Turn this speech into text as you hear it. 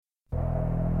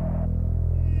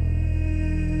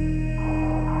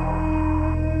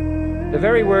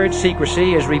very word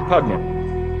secrecy is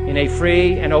repugnant in a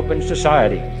free and open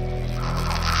society.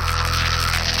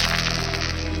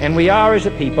 And we are, as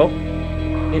a people,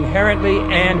 inherently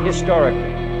and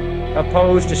historically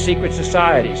opposed to secret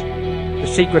societies, to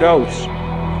secret oaths,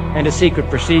 and to secret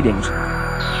proceedings.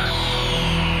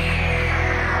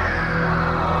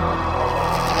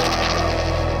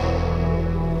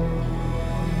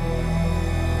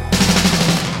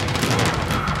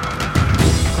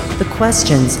 The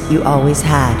questions you always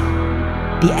had.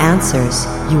 The answers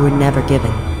you were never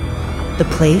given. The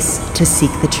place to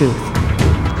seek the truth.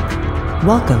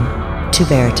 Welcome to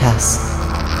Veritas.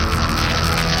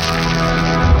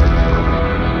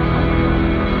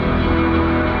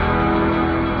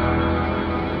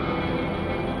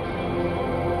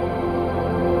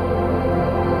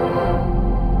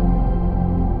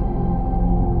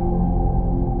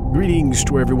 Greetings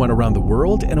to everyone around the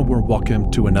world, and a warm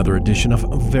welcome to another edition of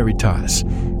Veritas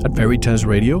at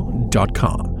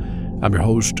veritasradio.com. I'm your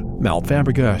host, Mal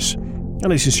Fabregas,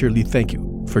 and I sincerely thank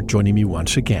you for joining me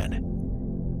once again.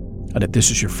 And if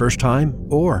this is your first time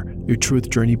or your truth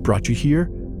journey brought you here,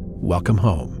 welcome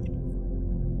home.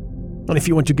 And if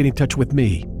you want to get in touch with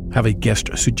me, have a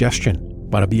guest suggestion,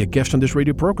 want to be a guest on this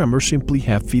radio program, or simply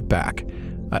have feedback,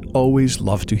 I'd always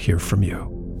love to hear from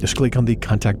you. Just click on the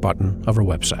contact button of our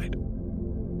website.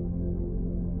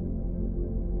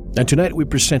 And tonight we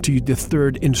present to you the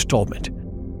third installment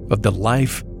of the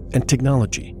life and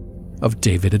technology of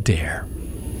David Adair.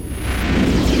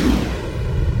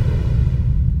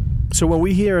 So when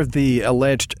we hear of the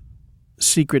alleged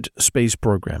secret space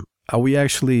program, are we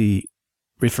actually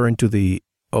referring to the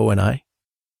ONI?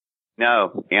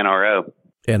 No, NRO.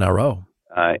 NRO.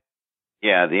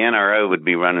 Yeah, the NRO would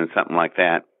be running something like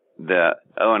that. The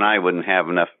ONI wouldn't have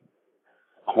enough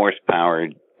horsepower,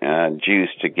 juice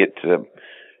to get to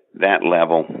that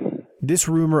level. This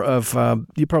rumor of,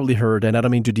 you probably heard, and I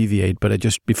don't mean to deviate, but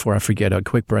just before I forget, a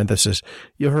quick parenthesis,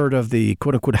 you heard of the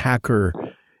quote-unquote hacker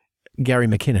Gary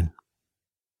McKinnon?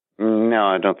 No,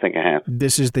 I don't think I have.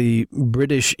 This is the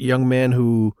British young man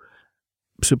who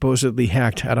supposedly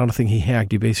hacked. I don't think he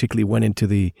hacked. He basically went into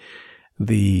the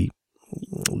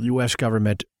U.S.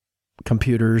 government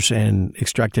computers and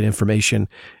extracted information.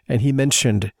 And he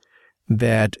mentioned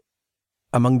that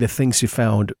among the things he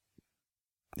found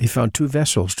two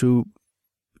vessels, two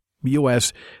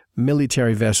U.S.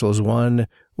 military vessels. One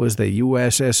was the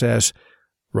USS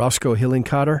Roscoe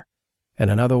Hillenkotter,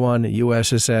 and another one,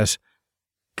 USS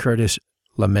Curtis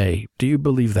LeMay. Do you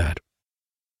believe that?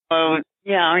 Oh,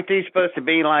 yeah. Aren't these supposed to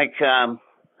be like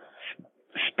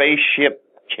spaceship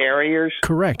carriers?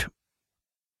 Correct.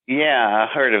 Yeah, I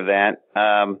heard of that.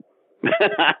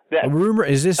 A rumor,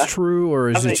 is this true, or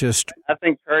is it just... I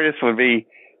think Curtis would be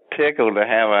tickled to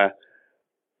have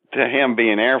to him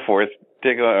being Air Force,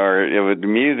 tickled, or it would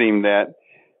amuse him that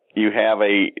you have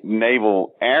a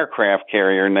naval aircraft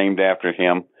carrier named after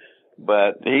him,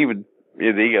 but his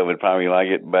ego would probably like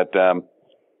it, but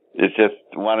it's just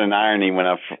what an irony when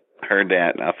I heard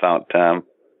that. I thought,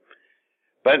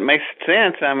 but it makes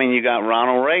sense. I mean, you got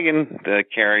Ronald Reagan, the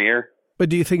carrier. But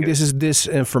do you think this is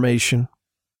disinformation?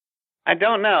 I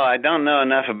don't know. I don't know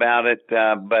enough about it,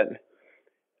 but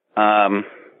I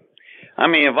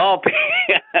mean, of all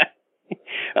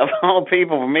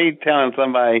people, for me telling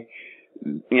somebody,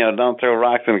 don't throw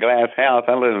rocks in a glass house.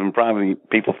 I live in probably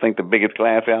people think the biggest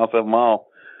glass house of them all,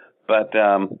 but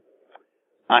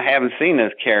I haven't seen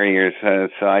those carriers,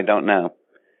 so I don't know.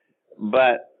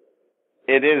 But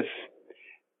it is.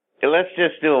 Let's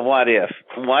just do a what if.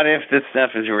 What if this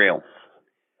stuff is real?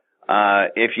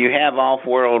 If you have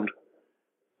off-world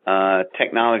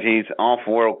technologies,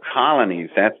 off-world colonies,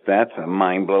 that's a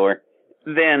mind blower.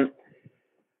 Then,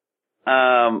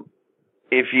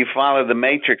 if you follow the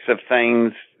matrix of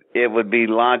things, it would be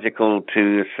logical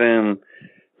to assume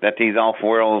that these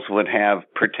off-worlds would have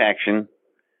protection,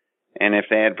 and if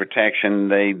they had protection,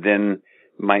 they then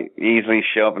might easily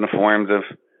show up in the forms of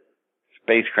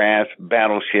spacecrafts,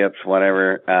 battleships,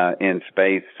 whatever, in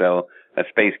space. So a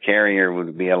space carrier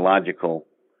would be a logical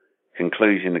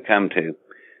conclusion to come to.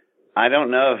 I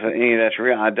don't know if any of that's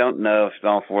real. I don't know if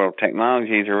off-world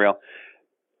technologies are real.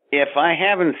 If I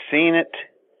haven't seen it,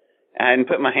 I hadn't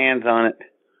put my hands on it,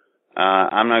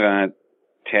 I'm not going to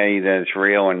tell you that it's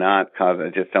real or not because I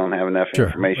just don't have enough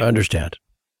information. I understand.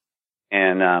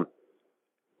 And,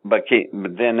 but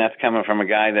then that's coming from a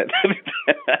guy that,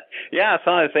 yeah, I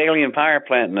saw this alien power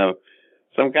plant in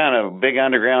some kind of big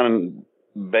underground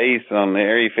base on the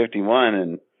Area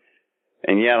 51,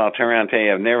 and yet I'll turn around and tell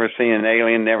you I've never seen an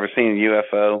alien, never seen a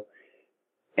UFO,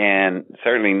 and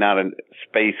certainly not a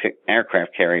space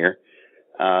aircraft carrier.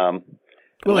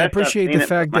 Well, I appreciate the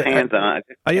fact that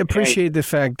I appreciate the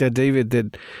fact that, David,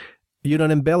 that you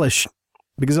don't embellish,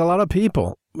 because a lot of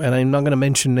people, and I'm not going to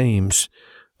mention names,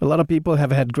 a lot of people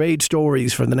have had great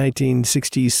stories from the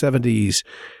 1960s, 70s.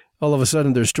 All of a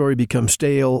sudden, their story becomes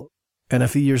stale, and a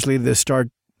few years later, they start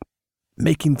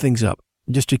making things up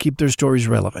just to keep their stories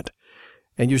relevant.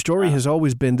 And your story has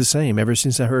always been the same ever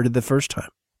since I heard it the first time.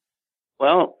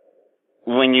 Well,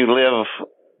 when you live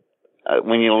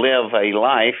a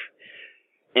life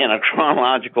in a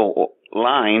chronological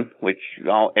line, which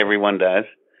everyone does,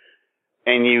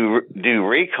 and you do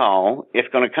recall, it's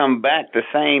going to come back the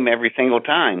same every single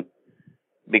time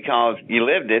because you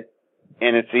lived it,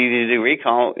 and it's easy to do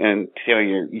recall until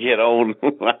you get old,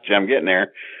 like I'm getting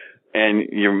there, and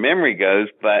your memory goes,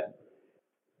 but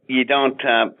you don't.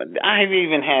 I've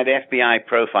even had FBI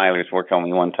profilers work on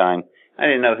me one time. I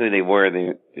didn't know who they were.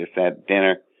 They just at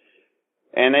dinner.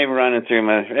 And they were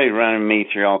running me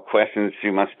through all questions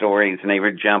through my stories, and they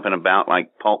were jumping about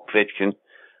like Pulp Fiction,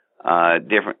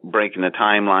 breaking the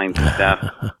timelines and stuff.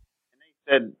 And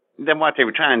they said that what they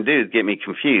were trying to do is get me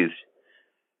confused.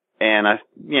 And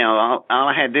all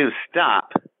I had to do was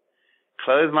stop,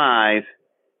 close my eyes,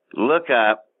 look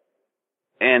up,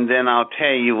 and then I'll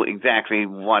tell you exactly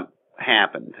what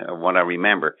happened or what I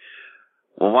remember.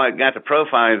 Well, when I got the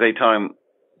profilers, they told him,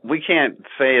 we can't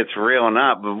say it's real or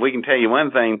not, but we can tell you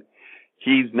one thing.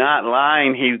 He's not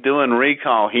lying. He's doing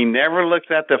recall. He never looks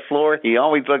at the floor. He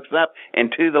always looks up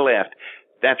and to the left.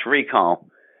 That's recall.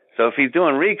 So if he's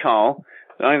doing recall,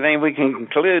 the only thing we can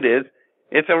conclude is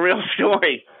it's a real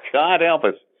story. God help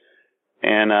us.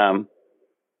 And,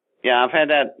 I've had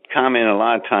that comment a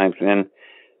lot of times, and I'm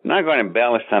not going to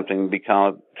embellish something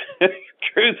because,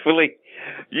 truthfully,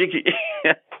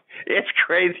 it's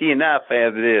crazy enough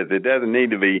as it is. It doesn't need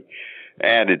to be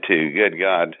added to. Good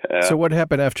God. So what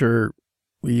happened after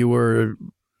you were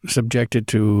subjected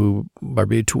to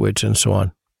barbiturates and so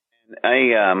on?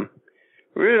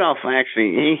 Rudolph,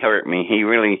 actually, he hurt me.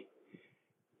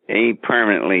 He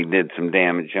permanently did some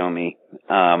damage on me.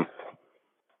 When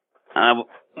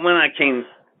I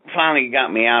finally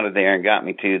got me out of there and got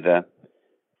me to the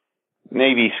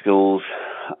Navy schools,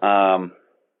 I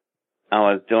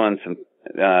was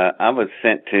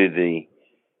sent to the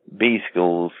B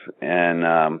schools, and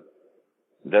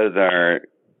those are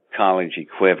college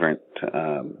equivalent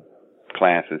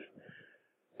classes.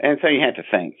 And so you have to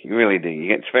think. You really do. You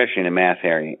get, especially in the math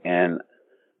area. And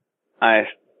I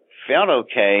felt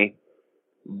okay,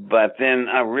 but then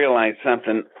I realized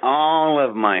something. All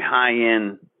of my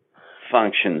high-end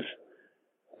functions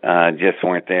just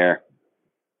weren't there.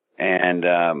 And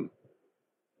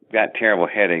got terrible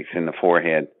headaches in the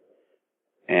forehead.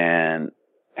 And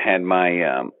had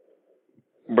my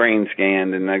brain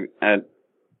scanned, and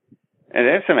and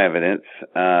there's some evidence.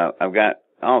 I've got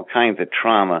all kinds of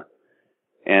trauma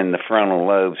in the frontal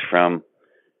lobes from,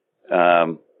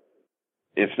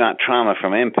 it's not trauma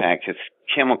from impact, it's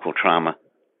chemical trauma.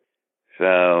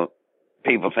 So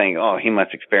people think, oh, he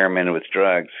must experimented with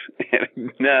drugs.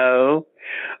 No,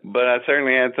 but I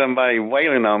certainly had somebody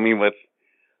wailing on me with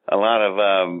a lot of,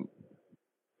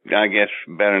 I guess,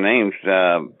 better names,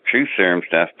 truth serum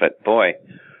stuff. But boy,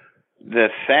 the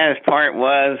saddest part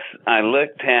was I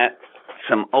looked at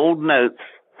some old notes,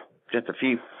 just a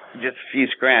few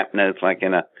scrap notes, like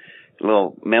in a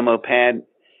little memo pad,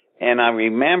 and I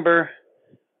remember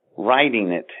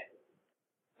writing it.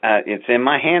 It's in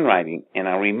my handwriting, and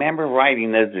I remember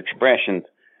writing those expressions,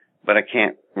 but I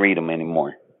can't read them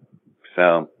anymore.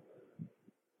 So,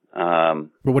 but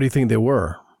what do you think they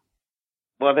were?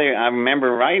 Well, I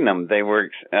remember writing them. They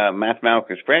were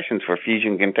mathematical expressions for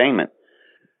fusion containment.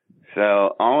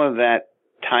 So all of that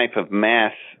type of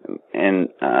math and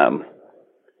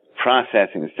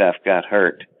processing stuff got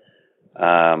hurt.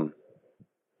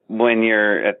 When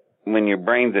your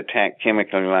brain's attacked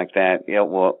chemically like that,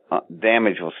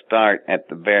 damage will start at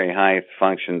the very highest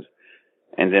functions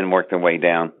and then work their way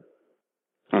down.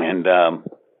 And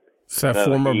is that a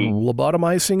form of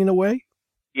lobotomizing in a way?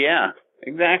 Yeah,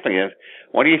 exactly.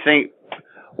 What do you think?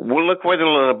 Well, look where the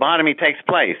lobotomy takes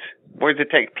place. Where does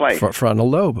it take place? Frontal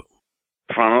lobe.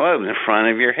 Frontal lobe, in front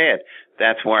of your head.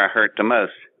 That's where I hurt the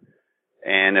most.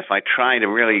 And if I try to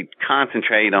really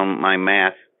concentrate on my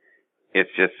math, it's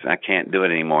just, I can't do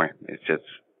it anymore. It's just,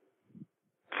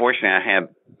 fortunately, I have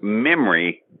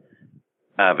memory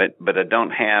of it, but I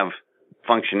don't have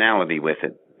functionality with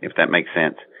it, if that makes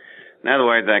sense. In other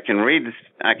words, I can read this,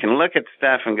 I can look at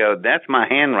stuff and go, that's my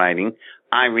handwriting.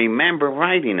 I remember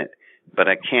writing it, but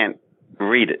I can't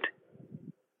read it.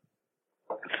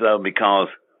 So because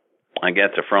I guess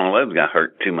the frontal lobes got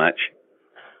hurt too much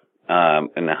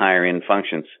in the higher end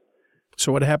functions.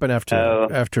 So what happened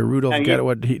after Rudolph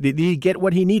did he get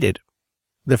what he needed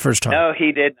the first time? No,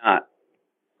 he did not.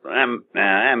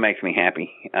 That makes me happy.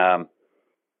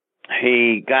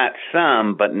 He got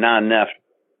some, but not enough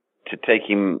to take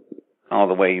him all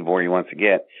the way where he wants to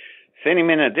get. Sent him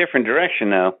in a different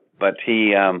direction, though, but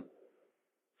he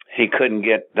couldn't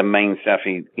get the main stuff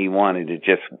he wanted. It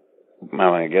just,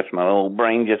 well, I guess my old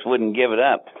brain just wouldn't give it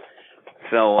up.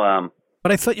 So,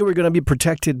 but I thought you were going to be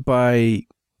protected by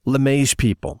LeMay's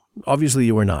people. Obviously,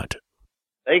 you were not.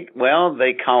 They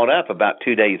called up about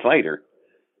 2 days later,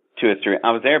 2 or 3.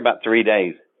 I was there about 3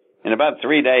 days. In about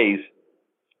 3 days,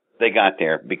 they got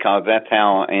there because that's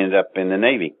how I ended up in the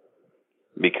Navy.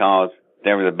 Because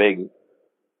there was a big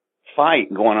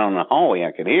fight going on in the hallway.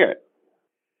 I could hear it.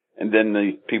 And then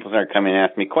the people started coming and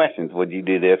asking me questions. Would you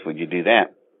do this? Would you do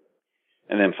that?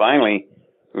 And then finally,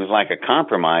 it was like a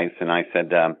compromise. And I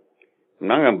said, I'm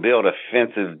not going to build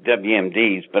offensive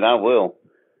WMDs, but I will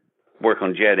work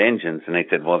on jet engines. And they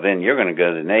said, well, then you're going to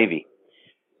go to the Navy.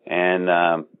 And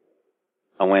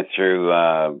I went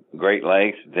through Great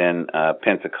Lakes, then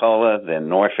Pensacola, then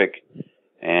Norfolk.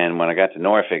 And when I got to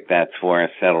Norfolk, that's where I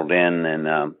settled in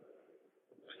and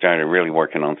started really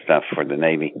working on stuff for the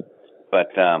Navy.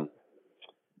 But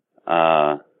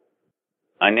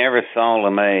I never saw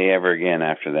LeMay ever again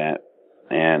after that.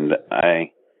 And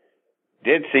I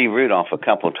did see Rudolph a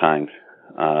couple of times.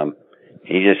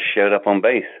 He just showed up on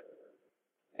base.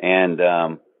 And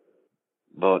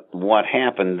but what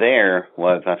happened there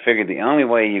was I figured the only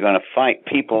way you're going to fight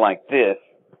people like this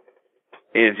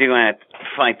is you're going to have to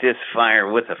fight this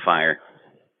fire with a fire.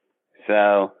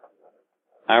 So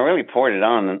I really poured it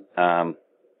on.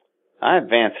 I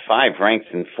advanced 5 ranks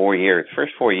in 4 years.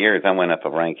 First 4 years, I went up a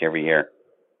rank every year.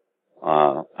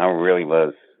 I really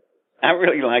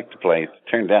liked the place.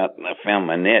 Turned out I found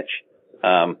my niche.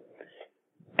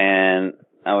 And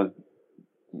I was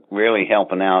really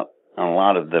helping out on a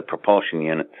lot of the propulsion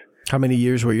units. How many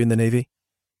years were you in the Navy?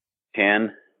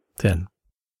 10. 10.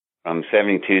 From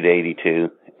 72 to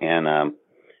 82. And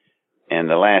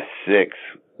the last 6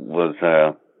 was,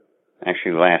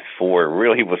 actually the last 4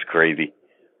 really was crazy.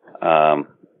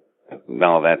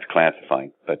 No, that's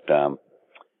classified. But,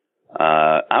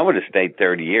 I would have stayed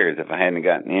 30 years if I hadn't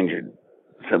gotten injured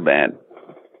so bad.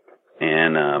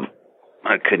 And,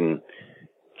 I couldn't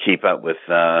keep up with,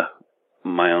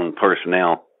 my own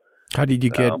personnel. How did you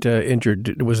get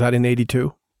injured? Was that in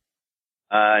 82?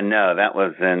 No, that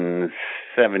was in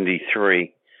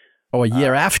 73. Oh, a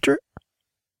year after?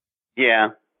 Yeah.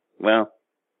 Well,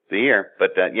 the year.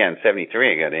 But, in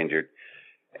 73 I got injured.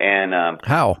 And,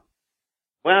 how?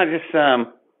 Well, just,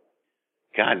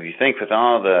 God, you think with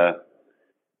all the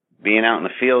being out in the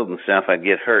field and stuff, I'd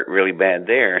get hurt really bad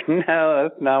there. No,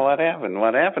 that's not what happened.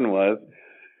 What happened was,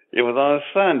 it was on a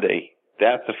Sunday.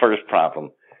 That's the first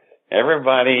problem.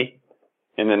 Everybody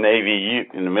in the Navy,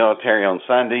 in the military on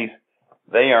Sundays,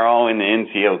 they are all in the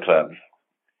NCO clubs.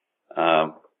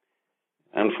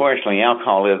 Unfortunately,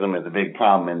 alcoholism is a big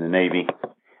problem in the Navy.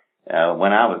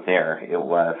 When I was there, it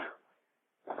was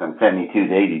from 72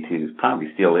 to 82,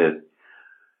 probably still is.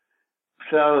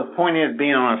 So the point is,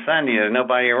 being on a Sunday, there's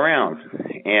nobody around.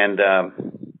 And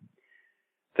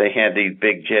they had these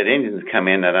big jet engines come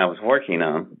in that I was working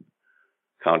on,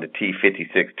 called the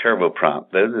T-56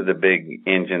 turboprop. Those are the big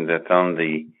engines that's on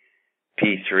the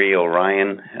P-3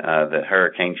 Orion, the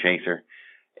Hurricane Chaser,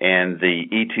 and the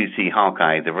E-2C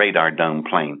Hawkeye, the radar dome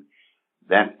plane.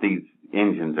 That's these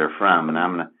engines are from. And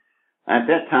at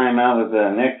that time, I was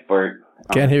an expert.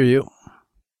 Can't hear you.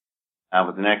 I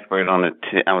was an expert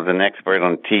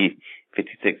on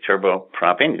T-56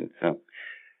 turboprop engines. So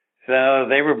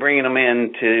they were bringing them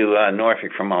in to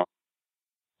Norfolk from all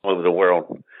over the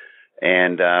world.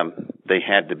 And they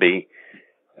had to be,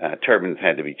 turbines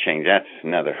had to be changed. That's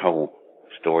another whole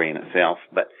story in itself.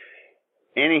 But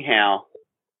anyhow,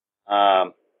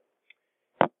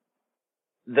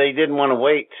 they didn't want to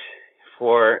wait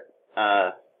for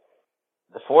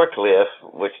the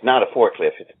forklift, which is not a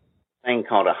forklift. It's a thing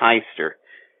called a heister.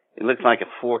 It looks like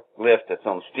a forklift that's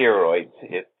on steroids.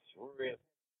 It's real.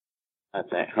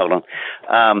 Hold on.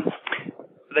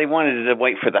 They wanted to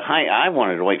wait for I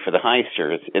wanted to wait for the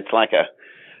heister. It's like a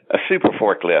super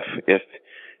forklift. It's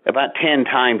about 10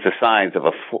 times the size of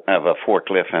a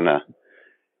forklift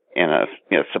in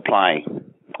a supply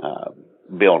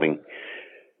building.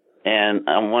 And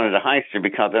I wanted a heister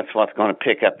because that's what's going to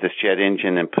pick up this jet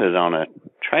engine and put it on a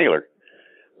trailer.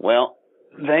 Well,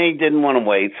 they didn't want to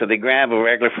wait, so they grab a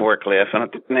regular forklift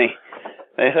and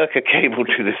they hook a cable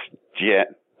to this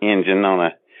jet engine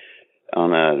on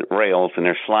a rails, and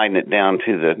they're sliding it down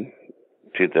to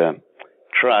the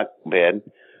truck bed.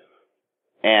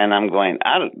 And I'm going,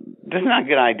 this is not a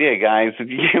good idea, guys.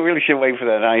 You really should wait for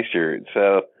that ice shirt.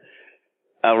 So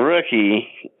a rookie,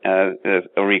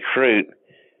 a recruit,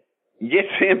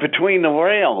 gets in between the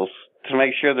rails to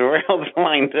make sure the rails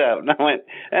lined up. And I went,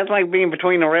 that's like being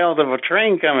between the rails of a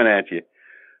train coming at you.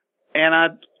 And I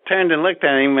turned and looked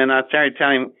at him, and I started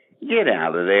telling him, get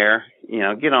out of there,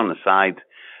 get on the sides.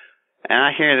 And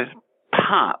I hear this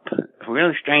pop, a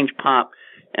really strange pop,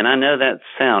 and I know that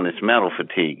sound is metal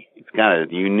fatigue. It's got a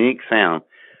unique sound.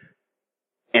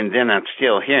 And then I'm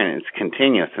still hearing it. It's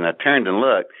continuous. And I turned and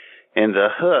looked, and the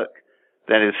hook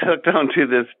that is hooked onto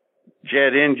this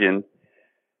jet engine,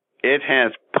 it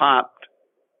has popped,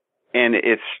 and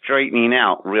it's straightening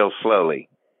out real slowly.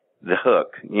 The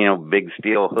hook, big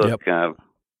steel hook, yep.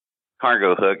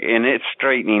 Cargo hook, and it's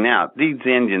straightening out. These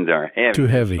engines are heavy. Too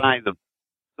heavy. The size of a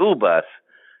school bus.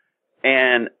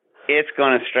 And it's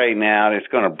going to straighten out. It's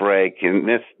going to break. And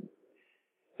this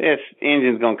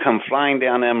engine's going to come flying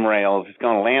down them rails. It's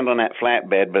going to land on that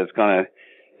flatbed, but it's going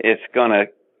to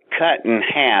cut in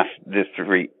half this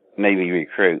Navy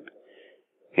recruit.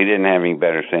 He didn't have any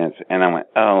better sense. And I went,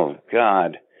 oh,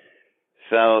 God.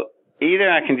 So either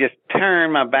I can just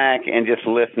turn my back and just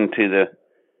listen to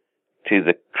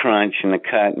the crunch and the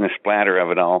cut and the splatter of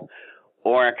it all,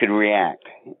 or I could react.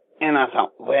 And I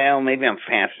thought, well, maybe I'm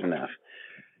fast enough.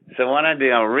 So what I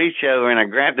do, I'll reach over and I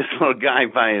grab this little guy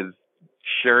by his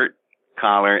shirt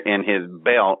collar and his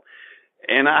belt,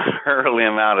 and I hurl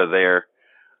him out of there.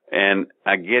 And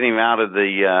I get him out of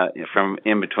from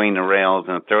in between the rails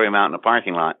and throw him out in the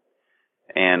parking lot.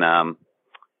 And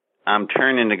I'm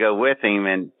turning to go with him,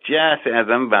 and just as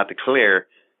I'm about to clear,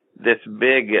 this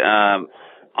big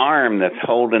arm that's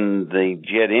holding the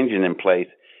jet engine in place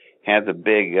has a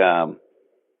big,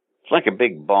 it's like a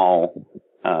big ball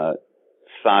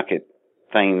socket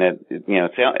thing that,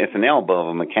 it's an elbow of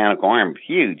a mechanical arm,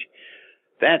 huge.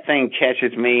 That thing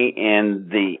catches me in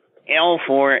the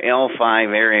L4,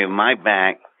 L5 area of my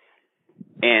back,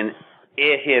 and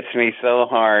it hits me so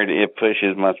hard it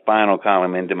pushes my spinal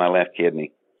column into my left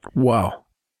kidney. Wow.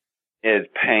 His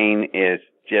pain is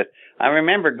just, I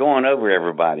remember going over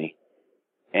everybody,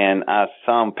 and I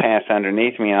saw him pass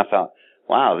underneath me, and I thought,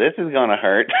 wow, this is going to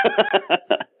hurt.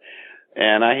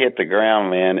 And I hit the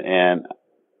ground, man, and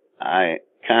I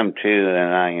come to,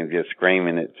 and I am just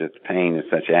screaming. It's just pain. It's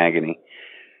such agony.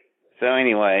 So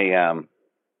anyway,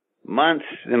 months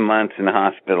and months in the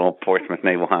hospital, Portsmouth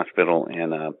Naval Hospital,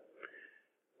 and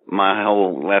my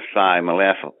whole left side, my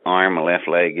left arm, my left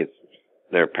leg,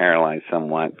 they're paralyzed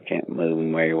somewhat. Can't move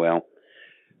them very well.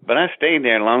 But I stayed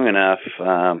there long enough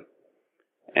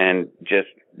and just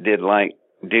did light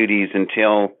duties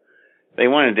until they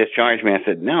wanted to discharge me. I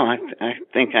said, no, I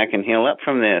think I can heal up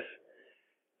from this.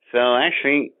 So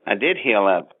actually, I did heal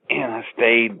up, and I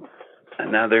stayed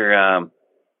another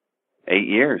 8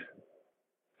 years.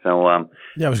 So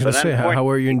yeah, I was going to say, how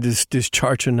were you in this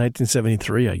discharge in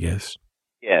 1973, I guess?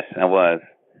 Yes, I was.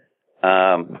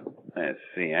 Let's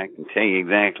see, I can tell you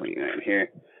exactly right here.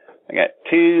 I got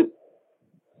 2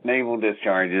 naval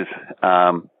discharges.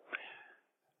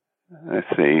 Let's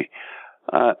see.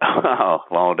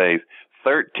 Long days.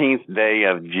 13th day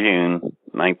of June,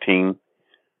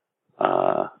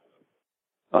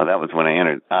 that was when I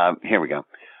entered. Here we go.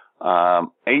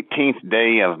 18th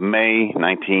day of May,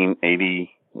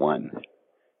 1981.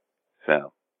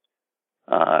 So,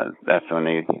 that's when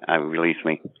they released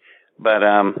me. But,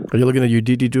 are you looking at your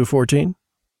DD-214?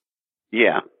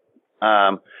 Yeah.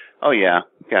 Oh yeah,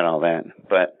 got all that.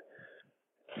 But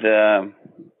the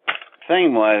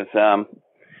thing was,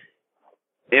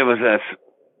 it was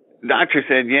doctor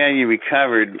said, yeah, you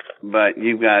recovered, but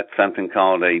you've got something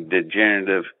called a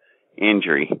degenerative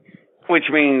injury, which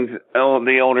means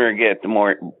the older I get, the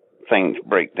more things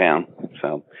break down.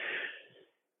 So,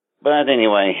 but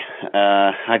anyway,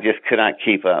 I just could not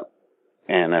keep up,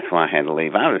 and that's why I had to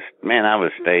leave. I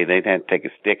would stay. They'd have to take a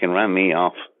stick and run me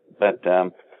off. But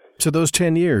so those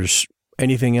 10 years,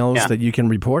 anything else that you can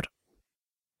report?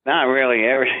 Not really.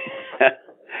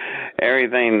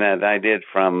 Everything that I did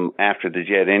from after the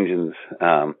jet engines,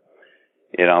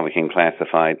 it all became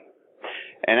classified.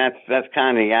 And that's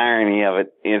kind of the irony of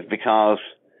it, is because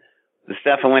the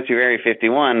stuff I went through Area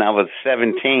 51, I was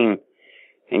 17,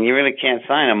 and you really can't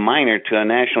sign a minor to a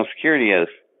national security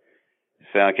oath.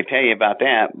 So I could tell you about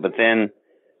that, but then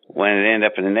when it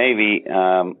ended up in the Navy,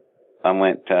 I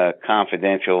went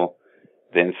confidential,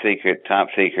 then secret, top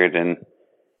secret, and...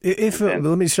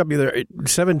 let me stop you there.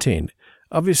 17.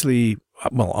 Obviously,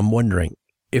 well, I'm wondering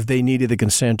if they needed the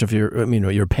consent of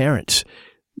your parents.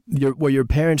 Were your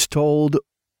parents told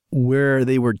where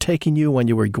they were taking you when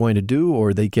you were going to do,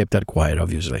 or they kept that quiet,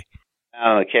 obviously?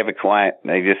 they kept it quiet.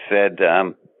 They just said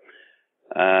that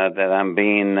I'm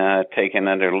being taken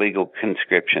under legal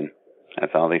conscription.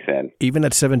 That's all they said. Even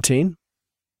at 17?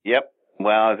 Yep.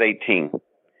 Well, I was 18.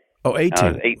 Oh,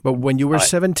 18. But when you were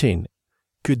 17,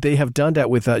 could they have done that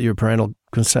without your parental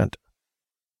consent?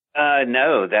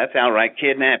 No, that's outright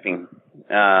kidnapping.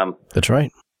 That's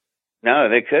right. No,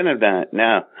 they couldn't have done it.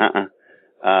 No.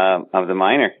 I was a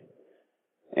minor.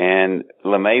 And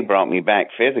LeMay brought me back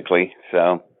physically,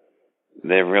 so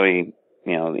they really,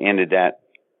 ended that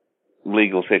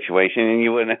legal situation, and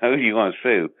you wouldn't know who you want to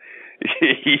sue.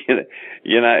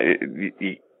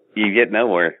 You get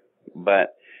nowhere.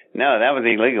 But no, that was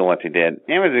illegal what they did.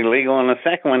 It was illegal, and the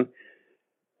second one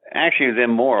actually was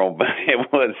immoral, but it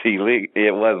was illegal.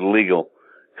 It was legal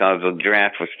because the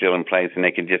draft was still in place, and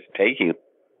they could just take you,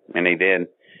 and they did.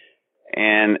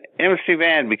 And it was too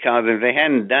bad because if they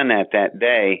hadn't done that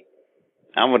day,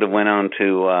 I would have went on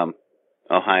to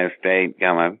Ohio State,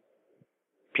 got my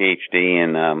PhD,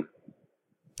 and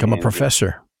become a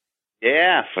professor.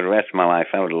 Yeah, for the rest of my life,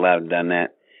 I would have loved to have done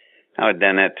that. I would have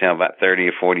done that till about 30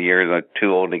 or 40 years. I was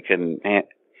too old; they couldn't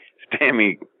stand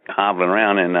me hobbling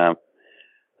around. And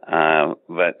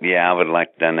but yeah, I would have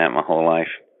liked to have done that my whole life.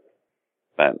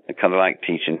 But because I like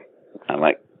teaching, I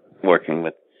like working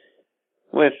with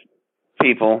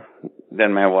people,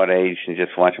 doesn't matter what age, and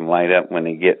just watch them light up when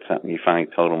they get something. You finally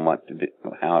told them what to do,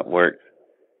 how it works.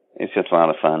 It's just a lot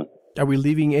of fun. Are we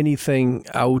leaving anything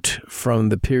out from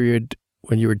the period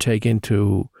when you were taken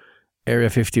to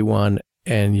Area 51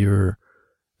 and your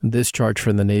discharge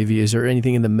from the Navy? Is there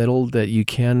anything in the middle that you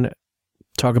can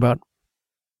talk about?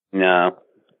 No.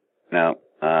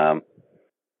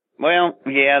 Well,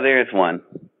 yeah, there's one.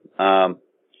 I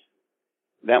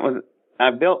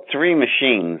built 3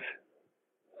 machines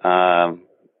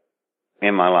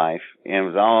in my life, and it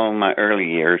was all in my early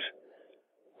years.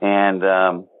 And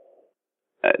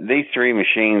these 3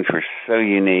 machines were so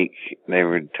unique; they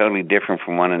were totally different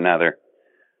from one another.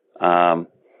 And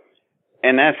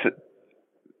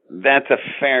that's a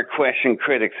fair question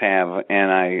critics have,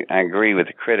 and I agree with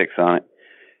the critics on it.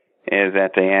 Is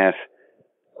that they ask,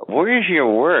 "Where's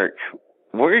your work?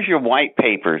 Where's your white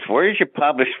papers? Where's your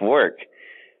published work?"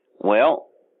 Well,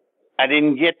 I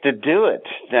didn't get to do it.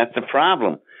 That's the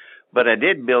problem. But I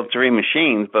did build 3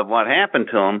 machines. But what happened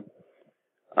to them?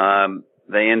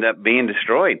 They end up being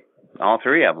destroyed. All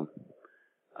 3 of them.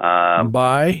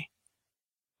 By?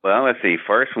 Well, let's see.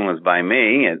 First one was by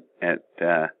me at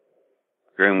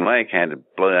Groom Lake. I had to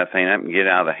blow that thing up and get it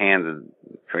out of the hands of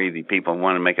crazy people who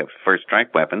wanted to make a first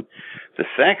strike weapon. The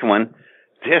second one,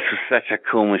 this was such a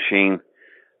cool machine.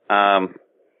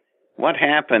 What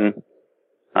happened?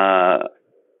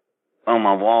 On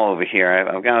my wall over here,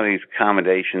 I've got all these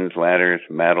accommodations, letters,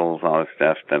 medals, all this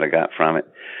stuff that I got from it.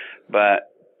 But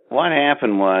what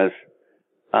happened was,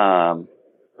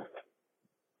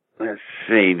 let's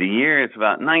see, the year is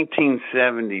about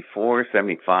 1974,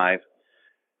 75,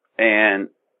 and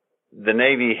the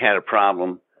Navy had a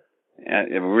problem,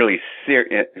 really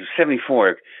serious,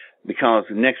 74, because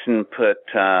Nixon put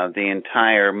the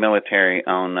entire military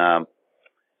on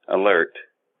alert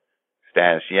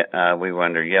status. We were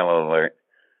under yellow alert.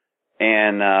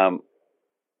 And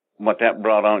what that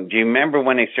brought on, do you remember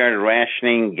when they started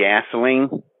rationing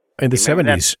gasoline? In the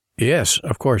 70s. That? Yes,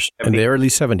 of course. 70s. In the early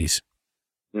 70s.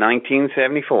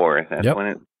 1974. That's when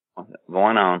it was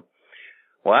going on.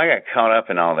 Well, I got caught up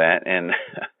in all that. And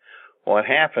what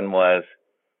happened was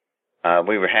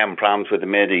we were having problems with the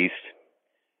Mideast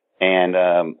and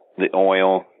the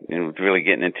oil. It was really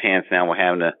getting intense. Now we're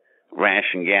having to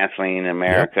ration gasoline in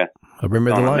America. Yep. I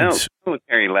remember the lines. On a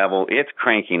military level, it's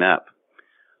cranking up.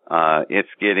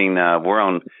 It's getting, we're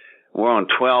on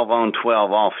 12 on,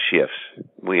 12 off shifts.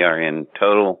 We are in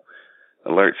total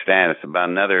alert status. About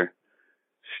another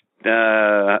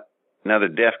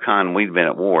DEFCON, we've been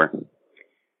at war.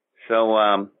 So,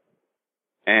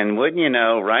 and wouldn't you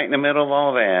know, right in the middle of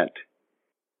all that,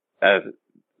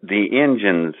 the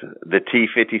engines, the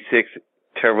T-56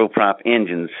 turboprop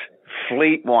engines,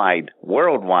 fleet-wide,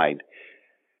 worldwide,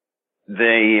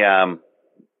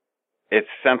 it's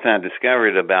something I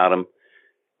discovered about them,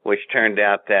 which turned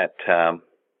out that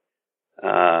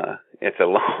it's a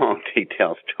long,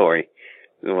 detailed story,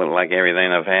 like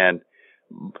everything I've had.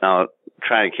 I'll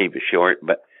try to keep it short,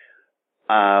 but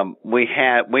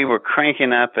we were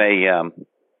cranking up a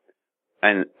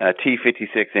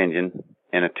T-56 engine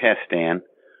in a test stand,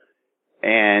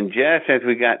 and just as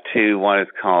we got to what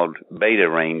is called beta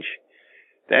range,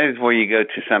 that is where you go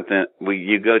to something where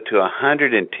you go to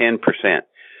 110%.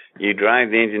 You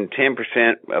drive the engine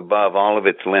 10% above all of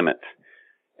its limits,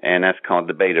 and that's called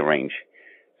the beta range.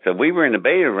 So we were in the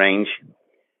beta range,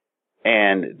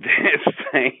 and this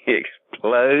thing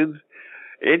explodes.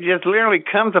 It just literally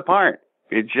comes apart.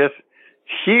 It's just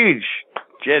huge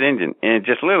jet engine, and it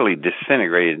just literally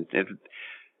disintegrated.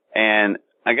 And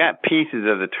I got pieces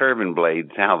of the turbine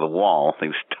blades out of the wall. They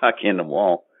were stuck in the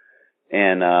wall.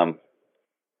 And I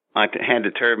had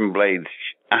the turbine blades.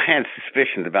 I had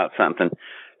suspicions about something.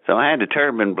 So I had the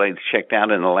turbine blades checked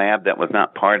out in a lab that was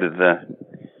not part of the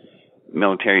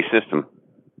military system.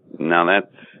 Now, that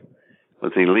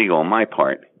was illegal on my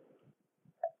part.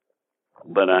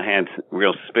 But I had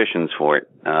real suspicions for it.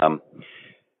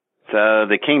 So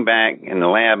they came back, and the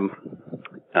lab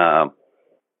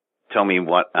told me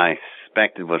what I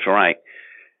suspected was right.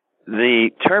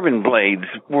 The turbine blades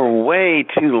were way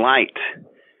too light,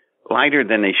 lighter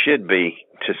than they should be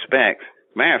to specs.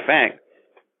 Matter of fact,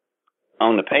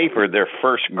 on the paper, they're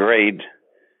first grade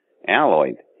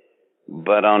alloyed,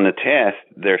 but on the test,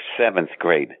 they're 7th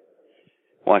grade.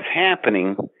 What's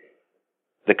happening,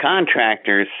 the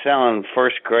contractor is selling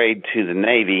first grade to the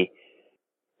Navy,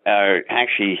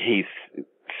 actually he's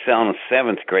selling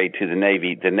 7th grade to the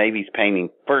Navy. The Navy's paying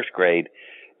first grade,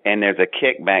 and there's a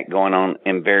kickback going on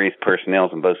in various personnel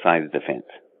on both sides of the fence.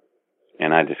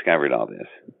 And I discovered all this.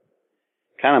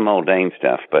 Kind of mundane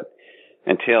stuff, but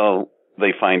until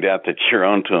they find out that you're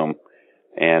onto them.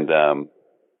 And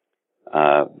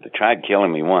they tried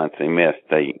killing me once. They missed.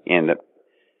 They ended up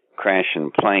crashing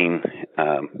a plane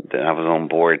that I was on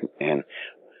board. And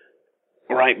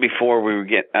right before we were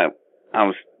I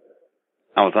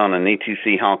was on an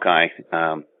E2C Hawkeye.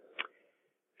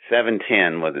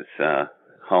 710 was its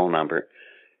hull number.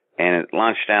 And it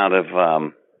launched out of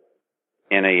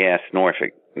NAS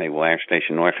Norfolk, Naval Air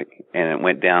Station Norfolk. And it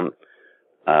went down,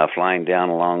 flying down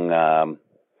along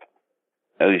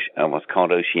what's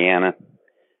called Oceana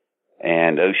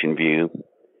and Ocean View.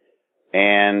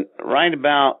 And right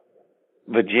about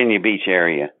Virginia Beach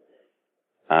area.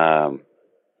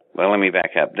 Well, let me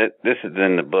back up. This is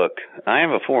in the book. I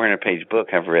have a 400-page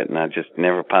book I've written. I just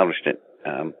never published it.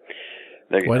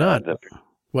 Why not?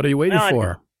 What are you waiting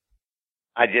for?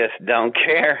 I just don't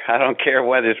care. I don't care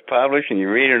whether it's published and you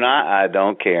read it or not. I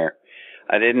don't care.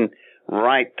 I didn't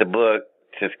write the book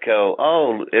just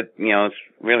go, it's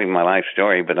really my life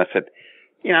story. But I said,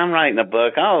 I'm writing a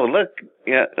book. Oh, look,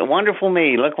 wonderful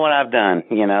me. Look what I've done.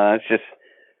 It's just,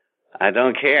 I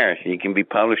don't care. You can be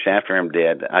published after I'm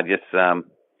dead. I'm just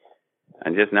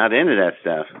not into that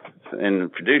stuff. And the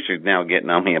producer's now getting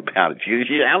on me about it.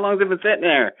 How long has it been sitting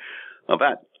there?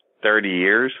 About 30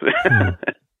 years.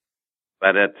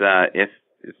 But it's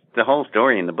the whole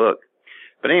story in the book.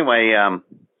 But anyway,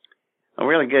 a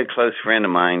really good close friend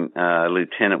of mine,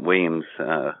 Lieutenant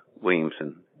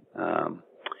Williamson,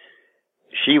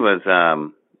 she was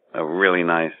a really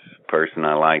nice person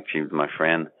I liked. She was my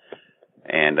friend.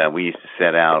 And we used to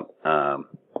set out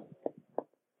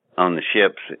on the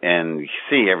ships and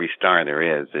see every star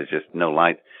there is. There's just no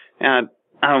light. And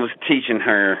I was teaching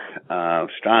her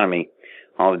astronomy,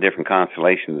 all the different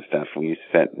constellations and stuff. We used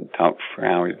to sit and talk for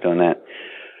hours doing that.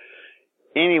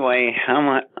 Anyway,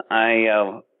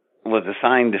 I was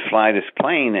assigned to fly this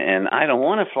plane, and I don't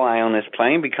want to fly on this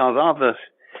plane because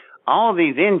all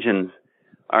these engines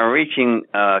are reaching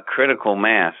critical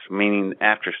mass, meaning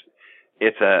after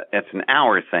it's an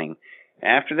hour thing.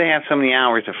 After they have so many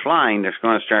hours of flying, they're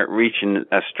going to start reaching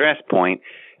a stress point.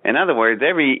 In other words,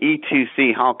 every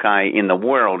E2C Hawkeye in the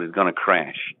world is going to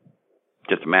crash.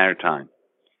 Just a matter of time.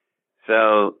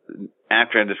 So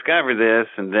after I discovered this,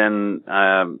 and then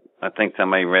I think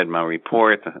somebody read my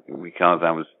report because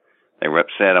they were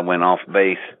upset I went off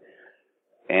base.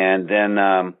 And then,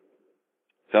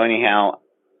 so anyhow,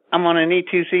 I'm on an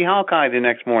E2C Hawkeye the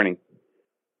next morning.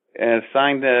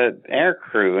 Assigned to air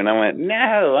crew, and I went,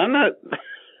 no, I'm not,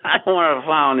 I don't want to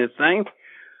fly on this thing.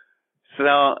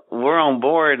 So we're on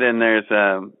board, and there's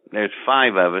 5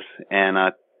 of us, and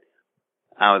I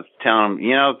was telling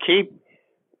them,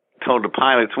 told the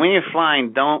pilots, when you're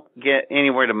flying, don't get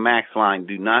anywhere to max line.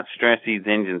 Do not stress these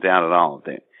engines out at all.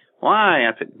 Why?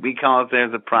 I said, because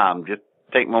there's a problem. Just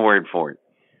take my word for it.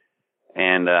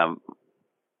 And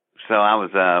so I was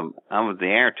the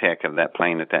air tech of that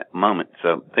plane at that moment,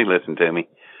 so they listened to me.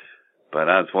 But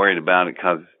I was worried about it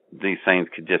because these things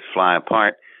could just fly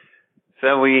apart.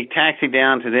 So we taxied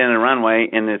down to the end of the runway,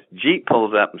 and this Jeep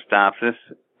pulls up and stops us,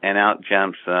 and out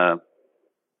jumps Jill,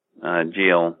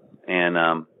 and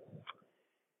I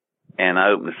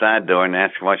open the side door and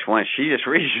ask her what she wants. She just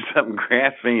reaches up and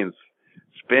grabs me and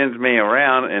spins me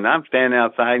around, and I'm standing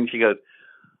outside, and she goes,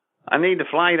 I need the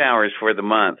flight hours for the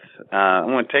month. I'm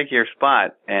going to take your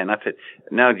spot. And I said,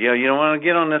 no, Jill, you don't want to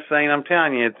get on this thing. I'm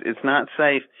telling you, it's not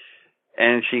safe.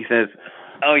 And she says,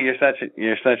 oh, you're such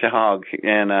a hog.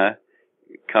 And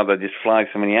because I just fly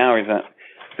so many hours. I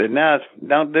said, no,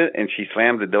 don't do it. And she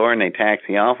slammed the door, and they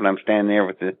taxi off, and I'm standing there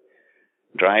with the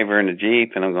driver in the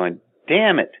Jeep, and I'm going,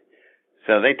 damn it.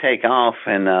 So they take off,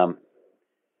 and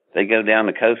they go down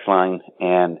the coastline,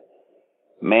 and,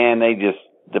 man,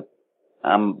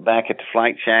 I'm back at the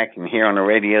flight shack and hear on the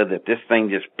radio that this thing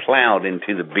just plowed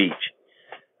into the beach.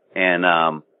 And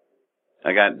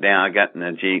I got in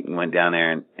the Jeep and went down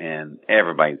there, and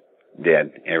everybody's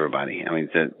dead. Everybody. I mean,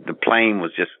 the plane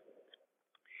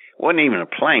wasn't even a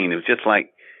plane. It was just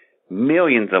like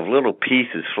millions of little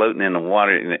pieces floating in the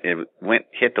water, and it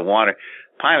hit the water.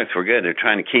 Pilots were good. They're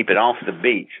trying to keep it off the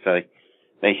beach. So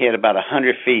they hit about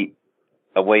 100 feet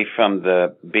away from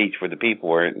the beach where the people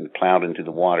were and plowed into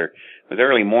the water. It was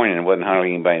early morning and wasn't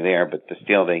hardly anybody there, but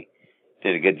still they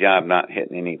did a good job not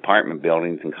hitting any apartment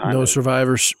buildings and condos. No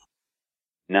survivors?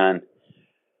 None.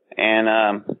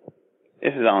 And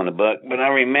this is all in the book, but I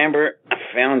remember I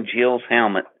found Jill's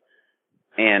helmet,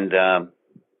 and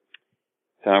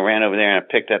so I ran over there and I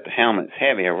picked up the helmet. It's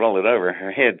heavy. I rolled it over.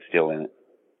 Her head's still in it.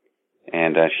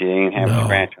 And she didn't have a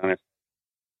scratch on it,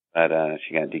 but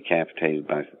she got decapitated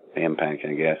by the impact,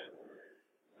 I guess.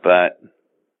 But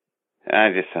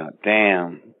I just thought,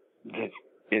 damn,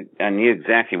 I knew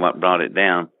exactly what brought it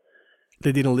down.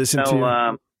 They didn't listen to you?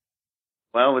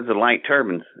 Well, it was the light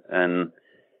turbines, and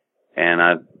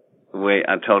I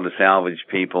told the salvage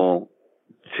people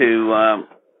to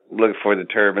look for the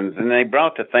turbines, and they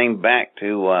brought the thing back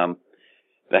to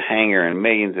the hangar in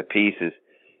millions of pieces,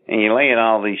 and you lay it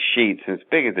all these sheets, and it's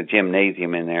big as a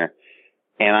gymnasium in there,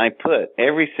 and I put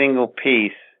every single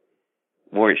piece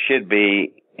where it should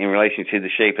be in relation to the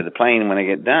shape of the plane. And when I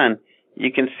get done,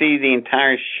 you can see the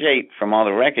entire shape from all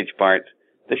the wreckage parts,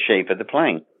 the shape of the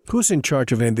plane. Who's in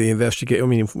charge of the investigation? I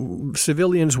mean,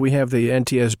 civilians, we have the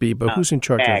NTSB, but who's in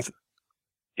charge of?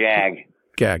 JAG.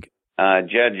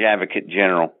 Judge Advocate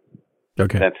General.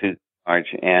 Okay. That's who's in charge.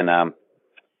 And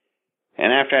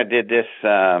after I did this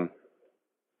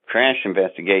crash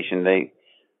investigation,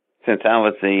 since I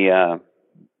was the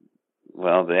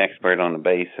expert on the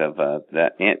base of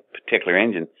that particular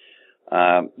engine,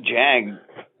 JAG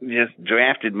just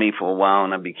drafted me for a while,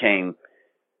 and I became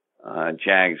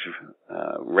JAG's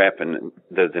rep in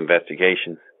those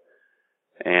investigations.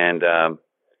 And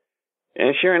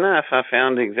sure enough, I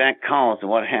found the exact cause of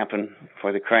what happened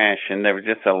for the crash, and there was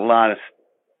just a lot of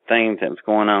things that was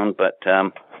going on. But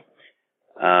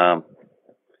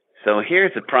so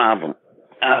here's the problem.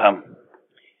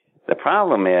 The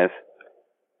problem is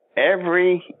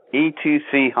every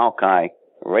E-2C Hawkeye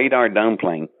radar dome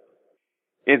plane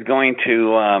is going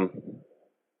to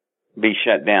be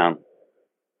shut down.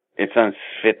 It's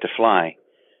unfit to fly.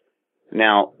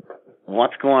 Now,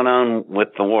 what's going on with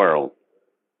the world?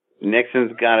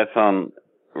 Nixon's got us on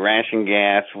ration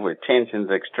gas, where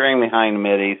tensions are extremely high in the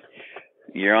Mideast.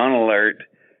 You're on alert,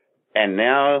 and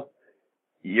now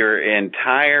your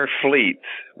entire fleets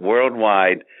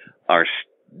worldwide are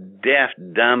deaf,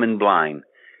 dumb, and blind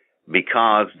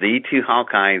because the E-2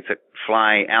 Hawkeyes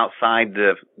fly outside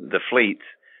the fleets,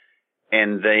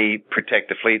 and they protect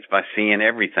the fleets by seeing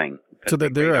everything. So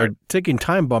that they are ticking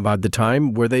time bomb at the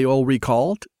time. Were they all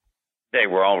recalled? They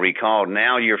were all recalled.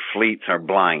 Now your fleets are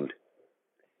blind.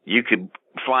 You could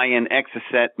fly in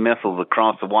Exocet missiles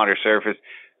across the water surface,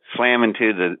 slam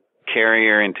into the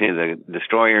carrier, into the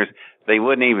destroyers. They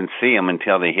wouldn't even see them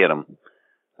until they hit them,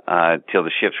 till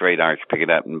the ship's radars pick it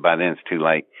up, and by then it's too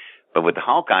late. But with the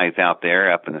Hawkeyes out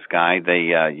there up in the sky,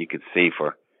 you could see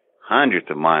for hundreds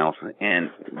of miles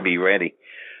and be ready.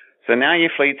 So now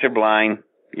your fleets are blind.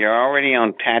 You're already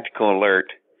on tactical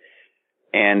alert.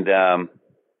 And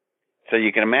so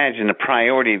you can imagine the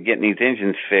priority of getting these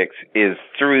engines fixed is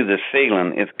through the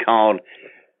ceiling. It's called,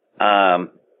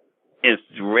 it's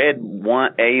Red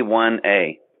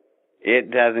A1A. It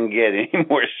doesn't get any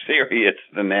more serious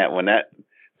than that when that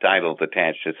title's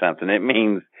attached to something. It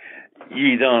means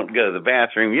you don't go to the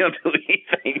bathroom, you don't do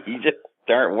anything, you just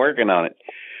start working on it.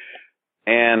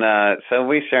 And so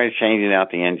we started changing out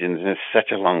the engines, and it's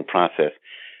such a long process.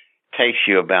 It takes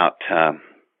you about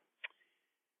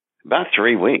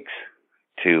 3 weeks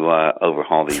to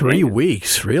overhaul these 3 engines.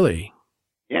 weeks, really?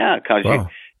 Yeah, because you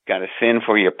got to send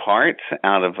for your parts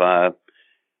out of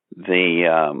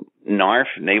the NARF,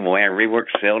 Naval Air Rework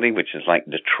Facility, which is like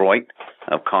Detroit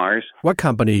of cars. What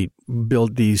company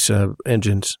built these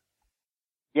engines?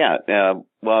 Yeah,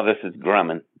 well, this is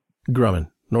Grumman.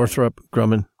 Northrop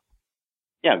Grumman.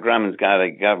 Yeah, Grumman's got a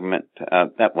government.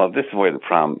 This is where the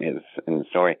problem is in the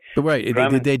story.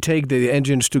 Right, they take the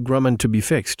engines to Grumman to be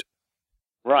fixed.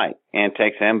 Right, and it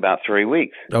takes them about 3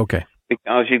 weeks. Okay.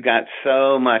 Because you've got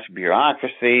so much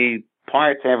bureaucracy,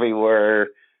 parts everywhere,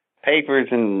 papers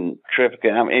and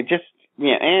triplicate. I mean, it just,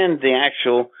 and the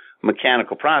actual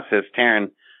mechanical process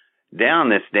tearing down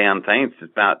this damn thing.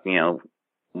 It's about,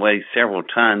 weighs several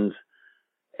tons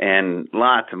and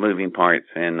lots of moving parts.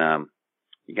 And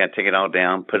you got to take it all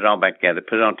down, put it all back together,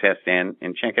 put it on test stand,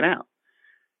 and check it out.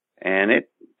 And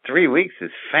 3 weeks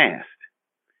is fast.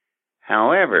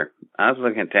 However, I was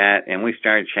looking at that, and we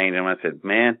started changing them. I said,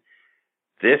 man,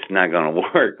 this is not going to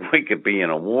work. We could be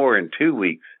in a war in 2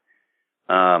 weeks.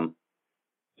 So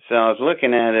I was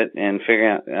looking at it and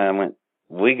figuring out, I went,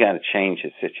 we got to change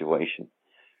the situation.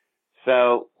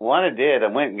 So what I did, I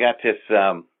went and got this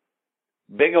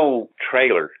big old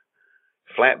trailer,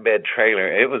 flatbed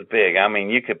trailer. It was big. I mean,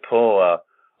 you could pull a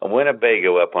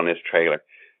Winnebago up on this trailer.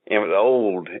 It was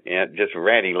old, just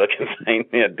ratty looking thing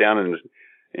down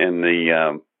in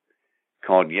the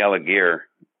called Yellow Gear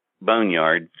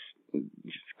Boneyard,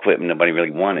 just equipment nobody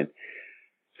really wanted.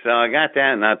 So I got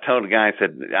that, and I told the guy, I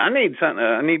said, I need something.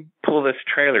 I need to pull this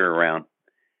trailer around.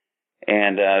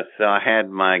 And so I had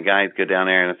my guys go down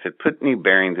there, and I said, put new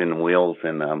bearings in the wheels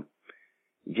and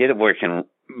get it where it can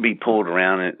be pulled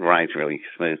around, and it rides really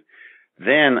smooth.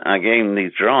 Then I gave him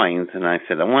these drawings, and I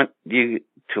said, I want you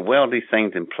to weld these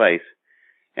things in place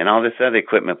and all this other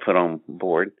equipment put on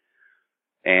board.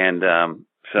 And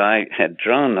so I had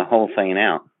drawn the whole thing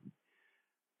out.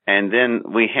 And then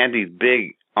we had these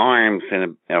big arms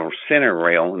and a center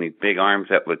rail, and these big arms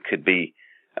that could be,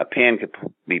 a pin could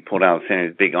be pulled out of the center.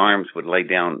 These big arms would lay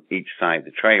down each side of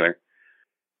the trailer.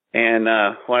 And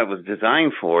what it was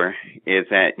designed for is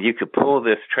that you could pull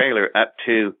this trailer up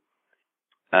to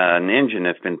an engine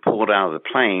that's been pulled out of the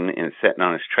plane and it's sitting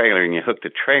on this trailer, and you hook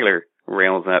the trailer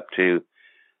rails up to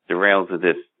the rails of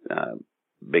this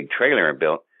big trailer I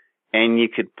built, and you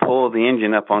could pull the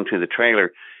engine up onto the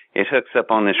trailer. It hooks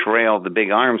up on this rail, the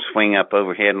big arms swing up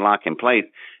overhead and lock in place,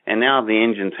 and now the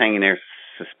engine's hanging there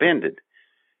suspended,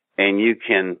 and you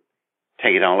can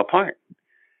take it all apart.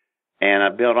 And I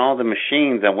built all the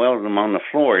machines, I welded them on the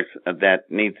floors that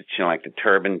needs, like the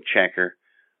turbine checker,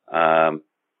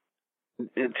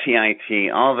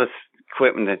 TIT, all this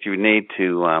equipment that you need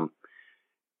to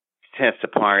test the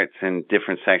parts in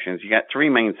different sections. You got three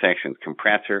main sections: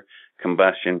 compressor,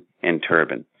 combustion, and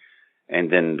turbine.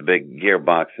 And then the big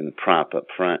gearbox and the prop up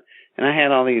front. And I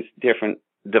had all these different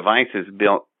devices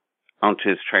built onto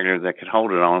this trailer that could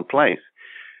hold it all in place.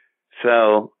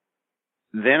 So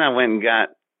then I went and got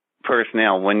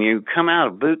personnel. When you come out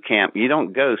of boot camp, you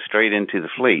don't go straight into the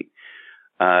fleet.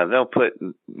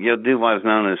 You'll do what is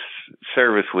known as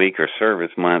service week or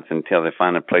service month until they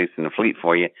find a place in the fleet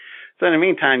for you. So in the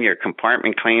meantime, your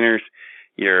compartment cleaners,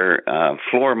 your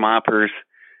floor moppers,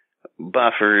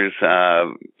 buffers,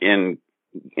 in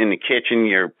the kitchen,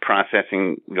 you're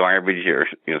processing garbage,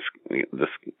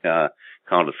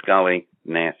 called a scully,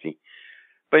 nasty.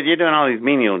 But you're doing all these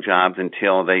menial jobs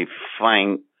until they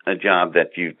find a job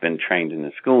that you've been trained in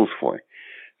the schools for.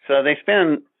 So they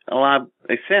send a lot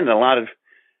of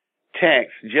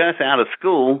techs just out of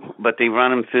school, but they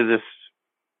run them through this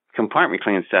compartment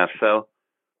cleaning stuff. So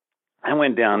I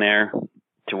went down there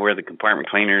to where the compartment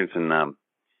cleaners and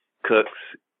cooks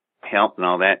help and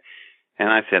all that. And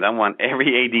I said, I want every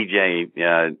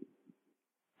ADJ,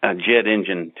 a jet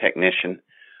engine technician.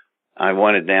 I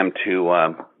wanted them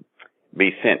to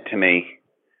be sent to me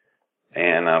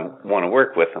and want to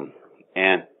work with them.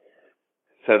 And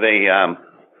so they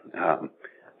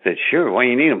said, sure, what do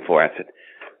you need them for? I said,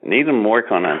 I need them to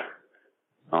work on a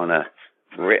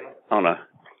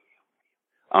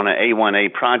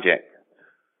A1A project.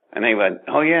 And they went,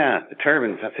 oh yeah, the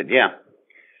turbines. I said, yeah.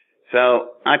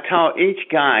 So I taught each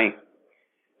guy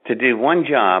to do one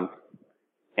job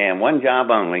and one job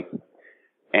only,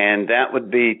 and that would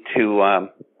be to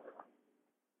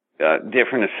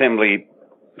different assembly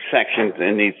sections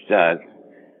in these jet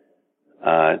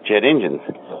engines.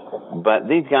 But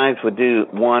these guys would do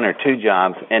one or two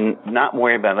jobs and not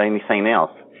worry about anything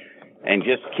else and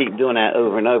just keep doing that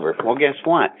over and over. Well, guess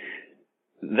what?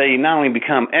 They not only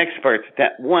become experts at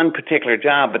that one particular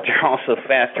job, but they're also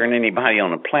faster than anybody on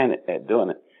the planet at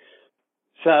doing it.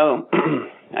 So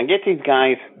I get these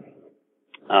guys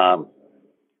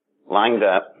lined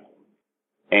up,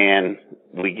 and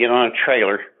we get on a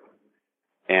trailer,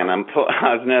 and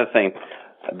that's another thing.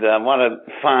 What I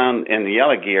found in the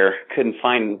Yellow Gear, couldn't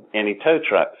find any tow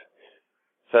trucks.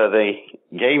 So they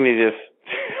gave me this.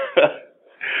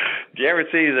 Did you ever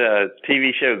see the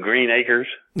TV show Green Acres?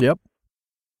 Yep.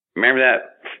 Remember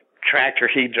that tractor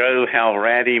he drove, how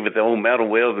ratty, with the old metal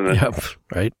wheels and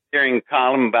the steering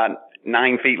column about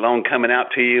 9 feet long coming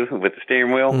out to you with the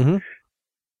steering wheel? Mm-hmm.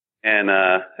 And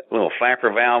a little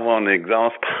flapper valve on the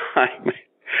exhaust pipe.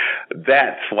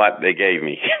 That's what they gave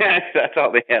me. That's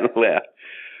all they had left.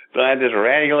 So I had this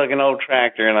ratty-looking old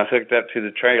tractor, and I hooked up to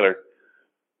the trailer.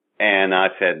 And I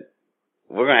said,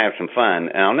 we're going to have some fun.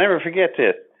 And I'll never forget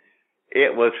this.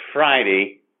 It was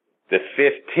Friday the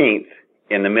 15th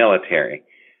in the military.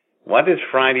 What does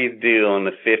Fridays do on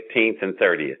the 15th and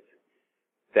 30th?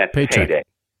 That's Paycheck. payday.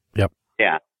 Yep.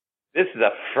 Yeah. This is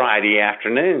a Friday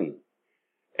afternoon.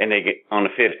 And they get on the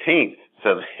 15th.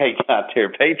 So they got their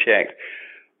paycheck.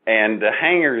 And the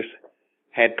hangars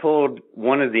had pulled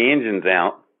one of the engines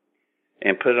out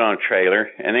and put it on a trailer,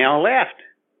 and they all left.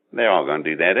 They're all going to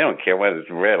do that. They don't care whether it's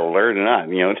red alert or not,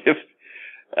 you know.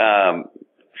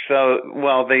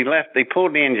 They left. They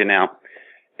pulled the engine out,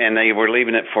 and they were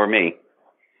leaving it for me,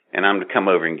 and I'm to come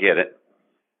over and get it.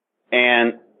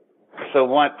 And so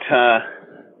what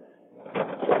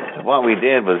we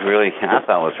did was I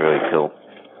thought was really cool.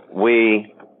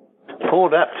 We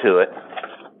pulled up to it,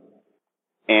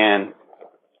 and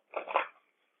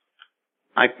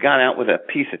I got out with a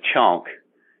piece of chalk,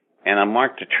 and I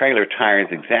marked the trailer tires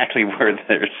exactly where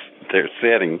they're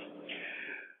sitting.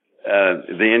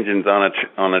 The engine's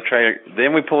on a trailer.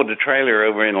 Then we pulled the trailer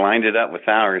over and lined it up with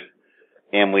ours,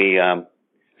 and we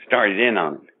started in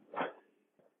on it.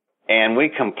 And we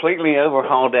completely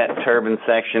overhauled that turbine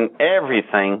section,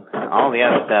 everything, all the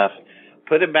other stuff,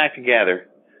 put it back together,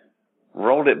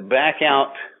 rolled it back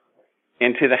out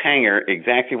into the hangar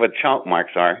exactly what chalk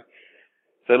marks are.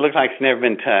 So it looks like it's never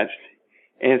been touched.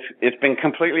 It's been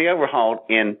completely overhauled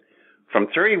from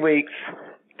 3 weeks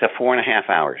to 4.5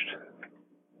 hours.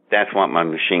 That's what my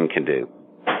machine can do.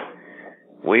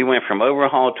 We went from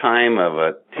overhaul time of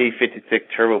a T-56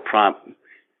 turboprop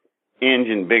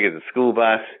engine big as a school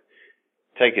bus.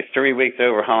 Take us 3 weeks to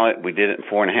overhaul it. We did it in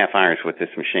 4.5 hours with this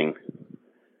machine.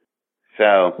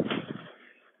 So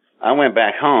I went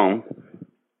back home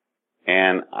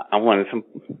and I wanted some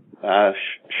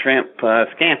shrimp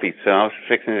scampi. So I was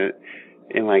fixing it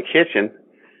in my kitchen,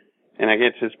 and I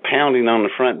get this pounding on the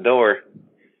front door,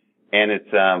 and it's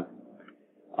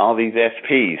all these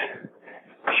SPs,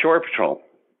 Shore Patrol.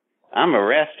 I'm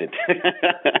arrested.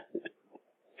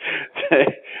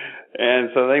 And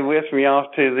so they whisked me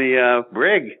off to the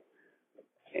brig,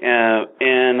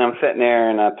 and I'm sitting there,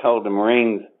 and I told the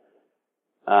Marines,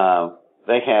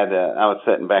 they had, I was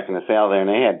sitting back in the cell there, and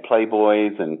they had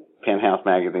Playboys and Penthouse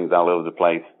magazines all over the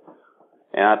place.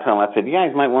 And I told them, I said, you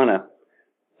guys might want to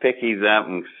pick these up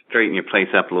and straighten your place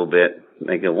up a little bit. And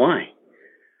they go, why?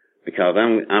 Because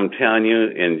I'm telling you,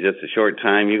 in just a short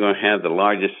time, you're going to have the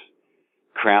largest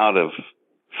crowd of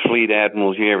fleet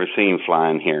admirals you ever seen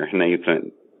flying here. And they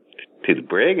went, to the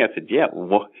brig? I said, yeah.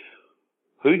 Well,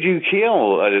 who'd you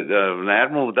kill? An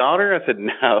admiral's daughter? I said,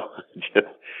 no.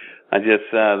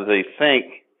 They think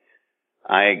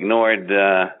I ignored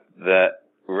the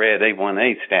red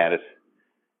A1A status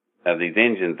of these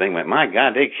engines. They went, my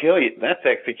God, they kill you. That's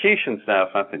execution stuff.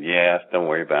 I said, yeah, don't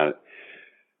worry about it.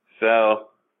 So,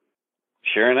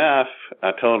 sure enough,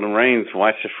 I told the Marines,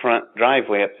 watch the front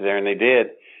driveway up there, and they did.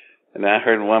 And I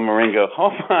heard one Marine go,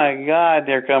 oh my God,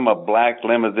 there come a black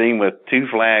limousine with 2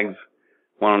 flags,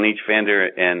 one on each fender,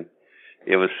 and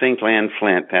it was Sinkland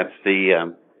Flint. That's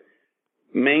the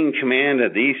main command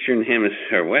of the Eastern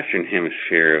Hemisphere, Western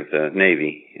Hemisphere of the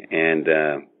Navy. And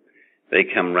they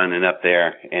come running up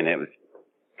there, and it was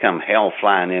come hell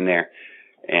flying in there.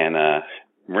 And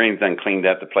Marines done cleaned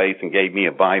up the place and gave me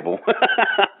a Bible.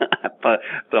 So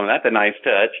that's a nice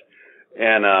touch.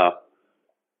 And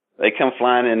they come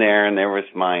flying in there, and there was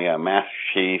my Master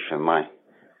Chief and my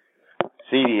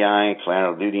CDI,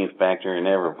 Collateral Duty Inspector, and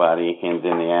everybody, and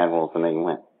then the admirals, and they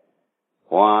went,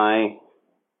 why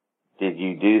did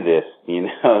you do this? You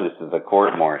know, this is a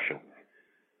court-martial.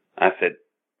 I said,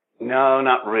 no,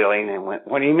 not really. And they went,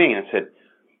 what do you mean?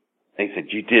 They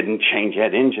said, you didn't change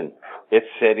that engine. It's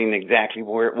sitting exactly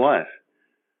where it was.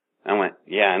 I went,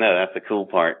 yeah, I know, that's the cool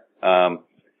part.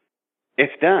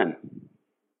 It's done.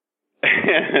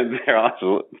 And they're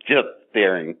also just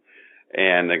staring.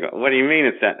 And they go, what do you mean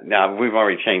it's done? Now, we've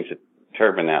already changed the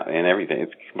turbine out and everything.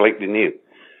 It's completely new.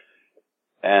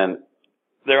 And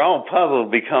they're all puzzled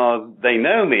because they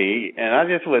know me, and I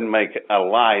just wouldn't make a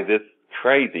lie this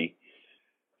crazy.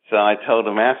 So I told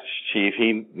the Master Chief,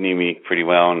 he knew me pretty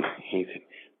well, and he said,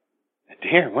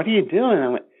 Adair, what are you doing? I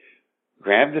went,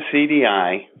 grab the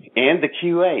CDI and the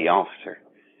QA officer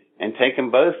and take them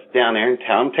both down there and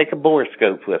tell them take a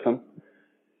borescope with them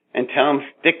and tell them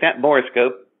stick that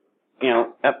borescope,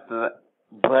 up the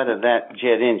butt of that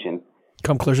jet engine.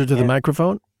 Come closer to the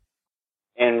microphone.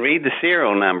 And read the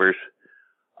serial numbers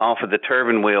off of the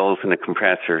turbine wheels and the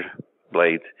compressor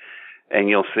blades, and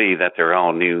you'll see that they're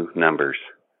all new numbers.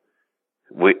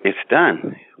 It's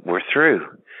done. We're through.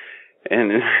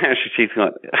 And she's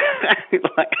going,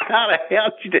 like, how the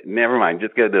hell she did? Never mind,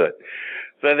 just go do it.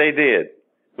 So they did.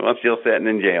 Well, still sitting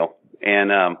in jail.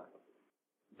 And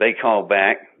they called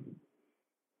back,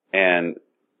 and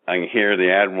I can hear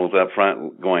the admirals up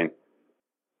front going,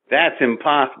 that's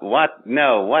impossible. What?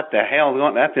 No, what the hell's going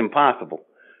on? That's impossible.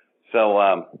 So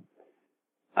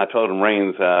I told them,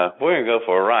 Raines, we're going to go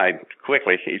for a ride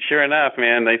quickly. Sure enough,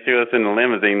 man, they threw us in the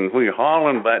limousine. We were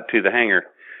hauling butt to the hangar.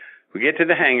 We get to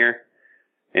the hangar,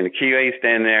 and the QA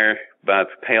standing there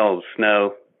about as pale as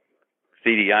snow.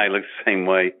 CDI looks the same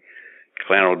way,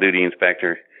 collateral duty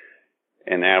inspector.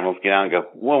 And the admirals get out and go,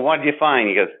 well, what did you find?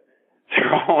 He goes,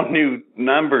 they're all new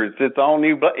numbers. It's all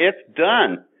new. It's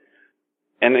done.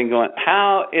 And then going,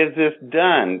 how is this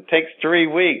done? It takes 3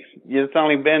 weeks. It's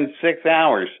only been 6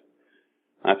 hours.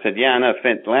 I said, yeah, I know. I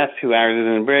spent the last 2 hours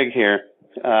in the brig here.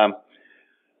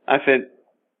 I said,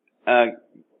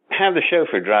 have the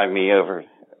chauffeur drive me over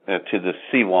to the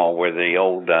seawall where the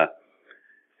old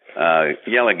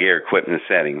yellow gear equipment is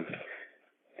setting.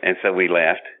 And so we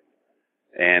left.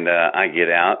 And I get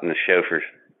out, and the chauffeur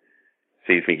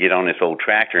sees me get on this old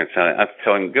tractor. And so I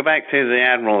told him, go back to the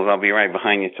admirals. I'll be right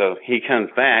behind you. So he comes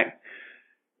back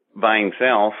by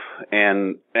himself,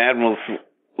 and the admirals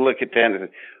look at that and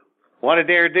say, what did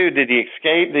Adair do? Did he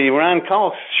escape? Did he run?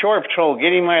 Call Shore Patrol.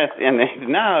 Get him there.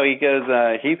 And no, he goes,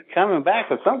 he's coming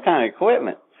back with some kind of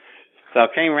equipment. So I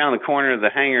came around the corner of the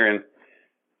hangar, and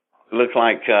it looked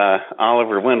like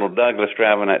Oliver Wendell Douglas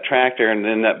driving that tractor, and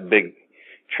then that big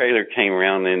trailer came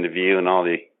around into view and all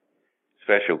the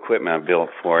special equipment I built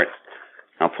for it.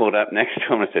 I pulled up next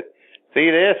to him and said,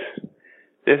 see this?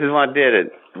 This is what did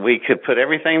it. We could put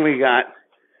everything we got,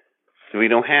 so we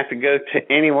don't have to go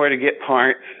to anywhere to get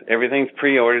parts. Everything's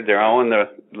pre-ordered. They're all in the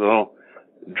little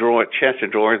drawer, chest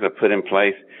of drawers I put in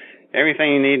place.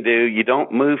 Everything you need to do, you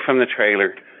don't move from the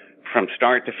trailer from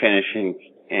start to finish.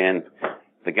 And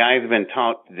the guys have been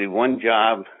taught to do one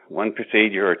job, one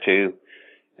procedure or two,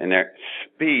 and they're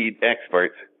speed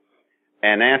experts.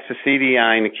 And asked the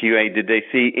CDI and the QA, did they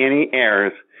see any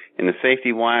errors in the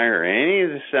safety wire or any of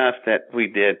the stuff that we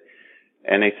did?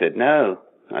 And they said, no.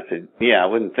 I said, yeah, I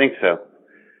wouldn't think so.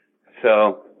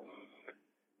 So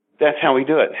that's how we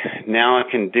do it. Now I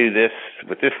can do this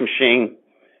with this machine.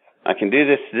 I can do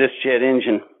this to this jet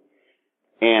engine.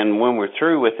 And when we're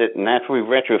through with it, and after we've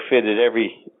retrofitted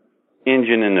every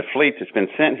engine in the fleet that's been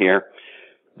sent here,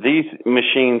 these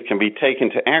machines can be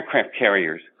taken to aircraft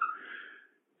carriers.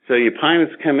 So your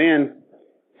pilots come in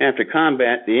after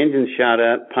combat, the engine's shot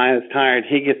up, pilot's tired,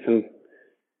 he gets some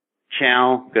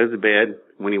chow, goes to bed.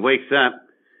 When he wakes up,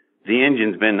 the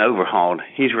engine's been overhauled.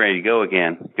 He's ready to go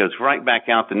again. Goes right back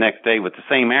out the next day with the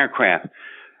same aircraft.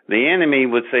 The enemy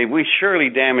would say, we surely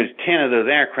damaged 10 of those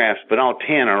aircrafts, but all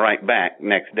 10 are right back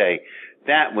next day.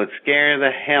 That would scare the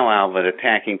hell out of an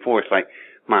attacking force. Like,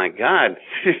 my God,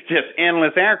 it's just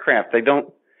endless aircraft.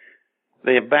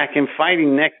 They're back in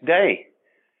fighting next day.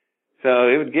 So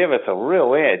it would give us a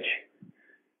real edge.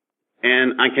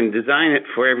 And I can design it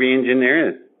for every engine there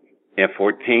is.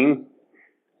 F-14,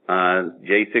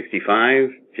 J-65,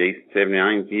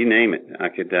 J-79, you name it. I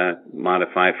could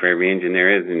modify it for every engine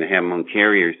there is and have them on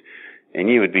carriers. And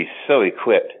you would be so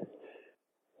equipped.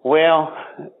 Well,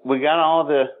 we got all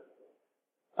the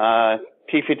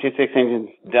T-56 engines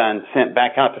done, sent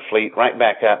back out to fleet, right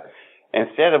back up.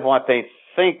 Instead of what they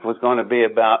think was going to be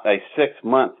about a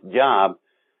 6-month job,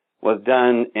 was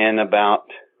done in about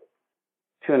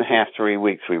 2.5, 3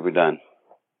 weeks we were done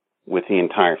with the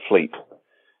entire fleet.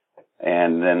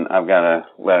 And then I've got a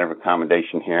letter of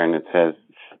accommodation here, and it says,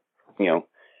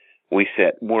 we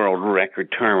set world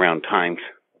record turnaround times.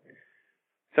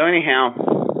 So anyhow,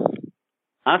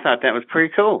 I thought that was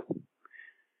pretty cool.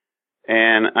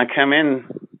 And I come in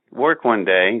work one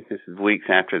day, this is weeks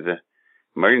after the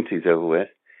emergency's over with,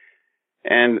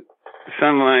 and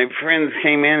some of my friends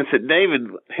came in and said,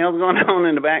 David, what the hell's going on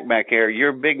in the back there?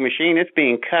 Your big machine, it's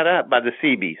being cut up by the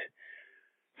Seabees.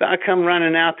 So I come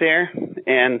running out there,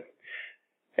 and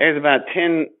there's about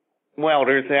 10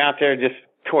 welders. They're out there just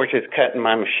torches cutting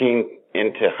my machine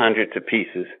into hundreds of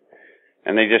pieces.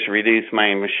 And they just reduced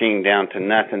my machine down to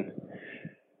nothing.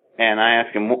 And I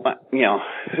asked them,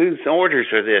 whose orders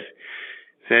are this?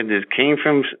 Said this came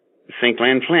from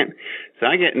Sinclair and Flint. So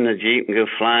I get in the Jeep and go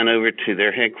flying over to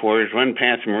their headquarters, run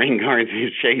past the Marine Guards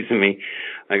who's chasing me.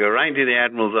 I go right to the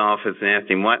Admiral's office and ask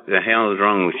him, what the hell is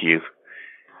wrong with you?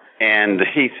 And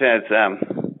he says,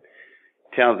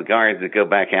 tells the guards to go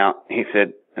back out. He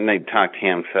said, and they talked to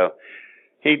him. So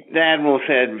the Admiral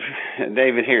said,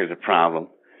 David, here's the problem.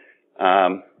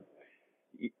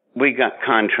 We got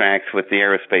contracts with the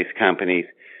aerospace companies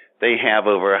they have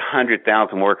over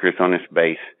 100,000 workers on this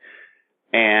base,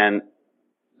 and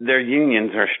their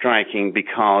unions are striking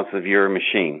because of your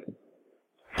machine.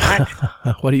 What?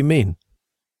 What do you mean?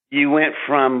 You went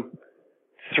from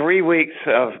 3 weeks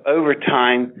of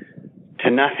overtime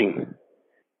to nothing.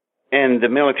 And the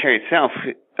military itself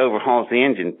overhauls the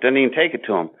engine. Doesn't even take it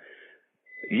to them.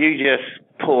 You just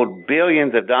pulled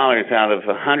billions of dollars out of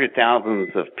hundred thousands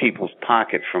of people's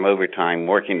pockets from overtime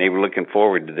working. They were looking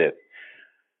forward to this.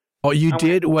 Oh, you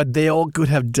did what they all could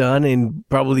have done in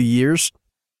probably years?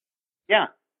 Yeah.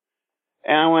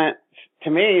 And I went, to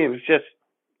me, it was just,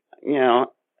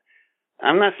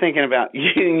 I'm not thinking about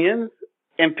unions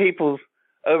and people's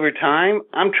overtime.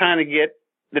 I'm trying to get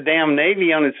the damn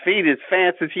Navy on its feet as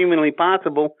fast as humanly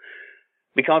possible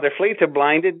because their fleets are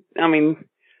blinded. I mean,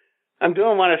 I'm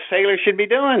doing what a sailor should be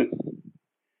doing.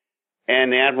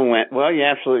 And the admiral went, well, you're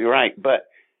absolutely right. But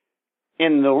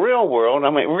in the real world,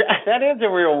 that is the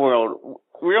real world.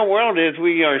 Real world is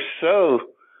we are so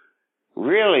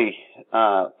really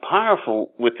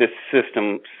powerful with this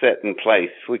system set in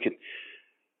place. We could,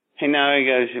 he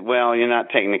goes, well, you're not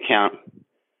taking into account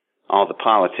all the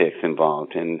politics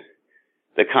involved and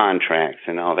the contracts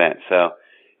and all that. So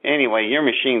anyway, your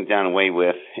machine's done away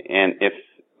with, and if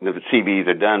the CBs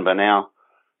are done by now,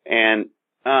 and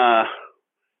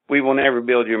we will never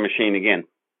build your machine again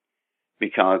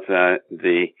because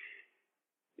the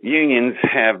unions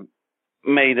have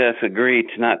made us agree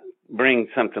to not bring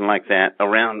something like that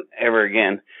around ever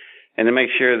again, and to make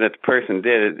sure that the person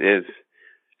did it is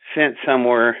sent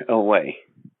somewhere away.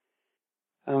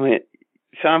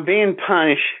 So I'm being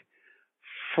punished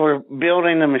for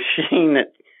building a machine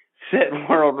that set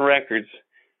world records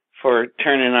for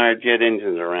turning our jet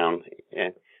engines around,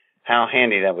 and how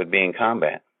handy that would be in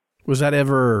combat. Was that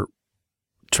ever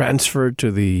transferred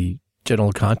to the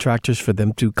general contractors for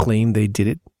them to claim they did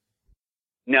it?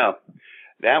 No.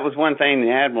 That was one thing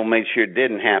the Admiral made sure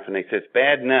didn't happen. They said, it's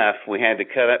bad enough we had to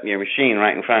cut up your machine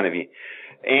right in front of you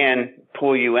and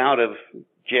pull you out of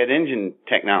jet engine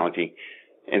technology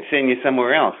and send you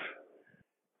somewhere else.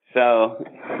 So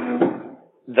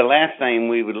the last thing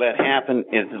we would let happen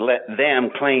is let them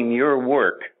claim your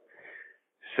work.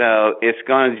 So it's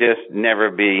going to just never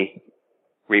be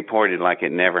reported like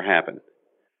it never happened.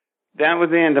 That was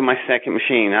the end of my second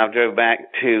machine. I drove back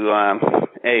to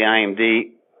AIMD,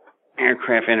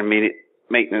 Aircraft Intermediate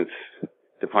Maintenance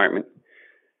Department,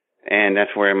 and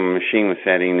that's where my machine was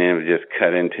sitting, and it was just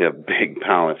cut into a big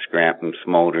pile of scrap and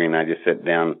smoldering. I just sat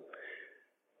down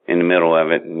in the middle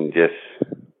of it and just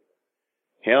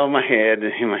held my head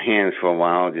in my hands for a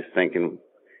while, just thinking,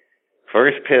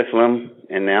 first Pislam,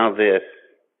 and now this.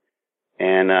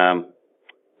 And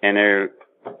there,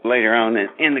 later on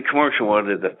in the commercial world,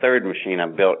 the third machine I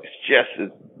built. It's just as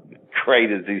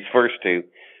great as these first two.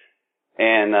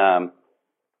 And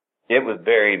it was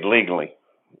buried legally.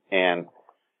 And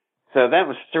so that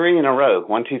was 3 in a row,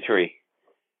 1, 2, 3.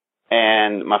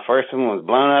 And my first one was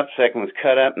blown up, second was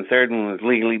cut up, and third one was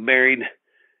legally buried.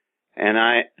 And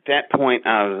at that point,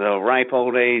 I was a ripe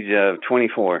old age of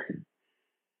 24.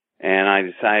 And I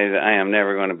decided I am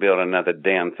never going to build another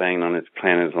damn thing on this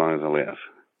planet as long as I live.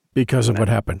 Because of what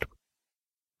happened?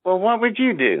 Well, what would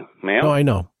you do, Mel? Oh, I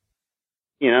know.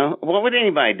 What would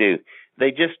anybody do?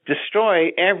 They just destroy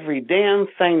every damn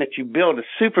thing that you build. It's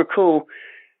super cool.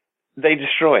 They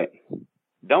destroy it.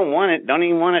 Don't want it. Don't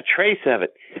even want a trace of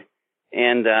it.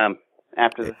 And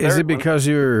after the third Is it because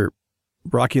you're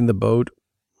rocking the boat?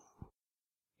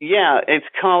 Yeah, it's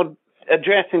called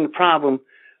addressing the problem,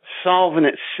 solving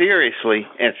it seriously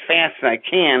as fast as I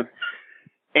can,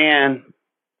 and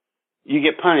you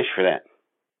get punished for that.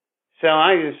 So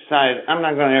I decided I'm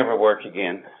not going to ever work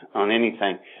again on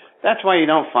anything. That's why you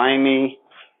don't find me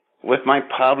with my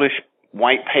published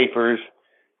white papers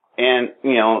and,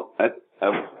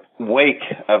 a wake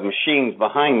of machines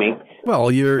behind me. Well,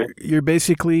 you're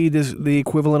basically the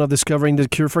equivalent of discovering the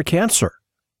cure for cancer.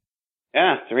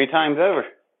 Yeah, 3 times over.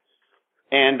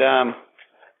 And,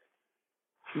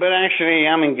 but actually,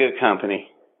 I'm in good company.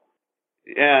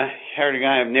 Heard a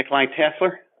guy of Nikola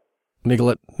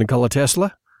Tesla? Nikola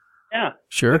Tesla? Yeah.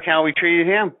 Sure. Look how we treated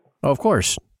him. Oh, of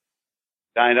course.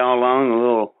 Died all alone in a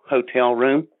little hotel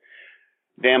room.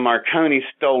 Dan Marconi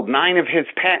stole 9 of his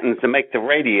patents to make the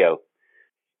radio.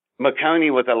 Marconi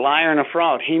was a liar and a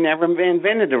fraud. He never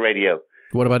invented the radio.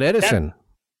 What about Edison?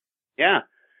 Yeah.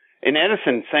 And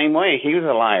Edison, same way. He was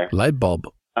a liar. Light bulb.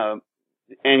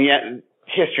 And yet,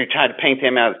 history tried to paint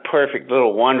them out as perfect,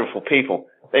 little, wonderful people.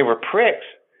 They were pricks.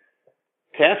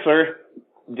 Tesla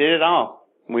did it all.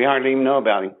 We hardly even know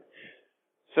about him.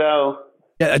 So...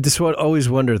 Yeah, I just always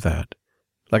wonder that.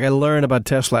 Like I learned about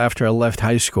Tesla after I left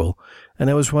high school, and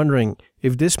I was wondering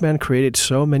if this man created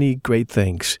so many great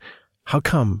things, how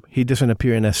come he doesn't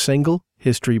appear in a single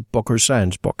history book or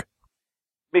science book?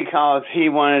 Because he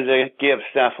wanted to give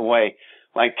stuff away,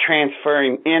 like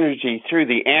transferring energy through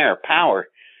the air, power,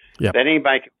 that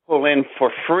anybody could pull in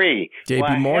for free.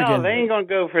 J.P. Morgan. Hell, they ain't going to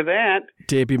go for that.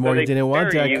 J.P. Morgan didn't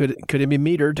want that. Could it be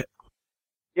metered?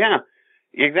 Yeah,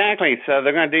 exactly. So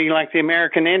they're going to do you like the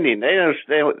American Indian.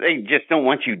 They just don't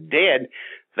want you dead.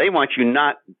 They want you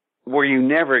not where you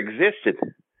never existed.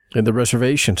 In the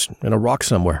reservations, in a rock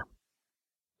somewhere.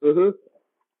 Mm-hmm.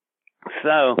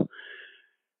 So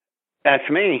that's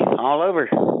me all over.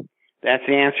 That's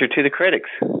the answer to the critics.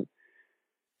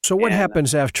 So what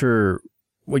happens after?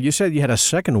 Well, you said you had a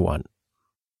second one.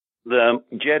 The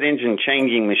jet engine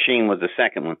changing machine was the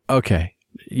second one. Okay.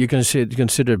 You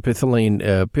consider Pithlane,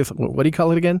 what do you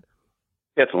call it again?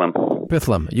 Pithlum.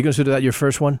 Pithlum. You consider that your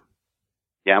first one?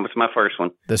 Yeah, it was my first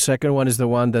one. The second one is the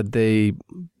one that they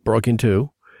broke into.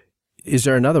 Is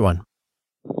there another one?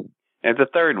 There's a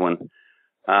third one.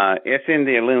 It's in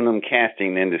the aluminum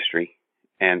casting industry.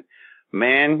 And,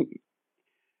 man,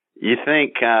 you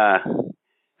think I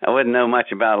wouldn't know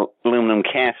much about aluminum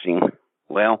casting.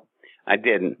 Well, I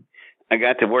didn't. I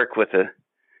got to work with a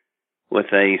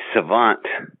savant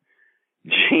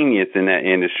genius in that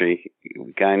industry,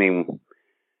 a guy named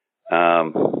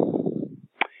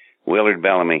Willard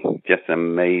Bellamy. Just an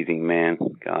amazing man.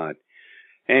 God.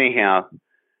 Anyhow,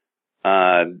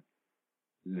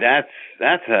 that's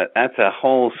a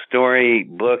whole story,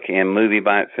 book, and movie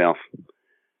by itself.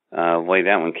 The way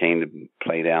that one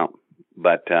played out.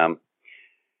 But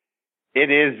it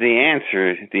is the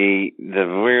answer, the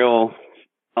real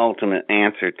ultimate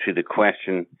answer to the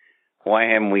question, why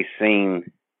haven't we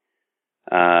seen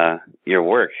your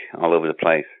work all over the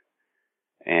place?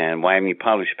 And why haven't you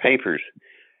published papers?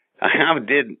 I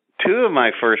did two of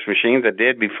my first machines I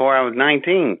did before I was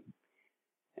 19.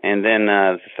 And then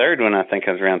the third one, I think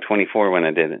I was around 24 when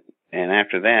I did it. And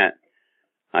after that,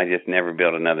 I just never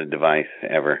built another device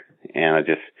ever. And I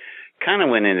just kind of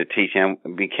went into teaching. I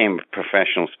became a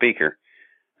professional speaker.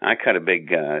 I cut a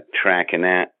big track in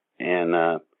that. And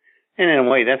in a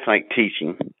way, that's like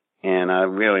teaching. And I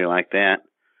really like that.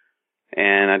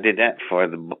 And I did that for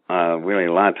really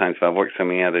a lot of times. I've worked so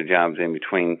many other jobs in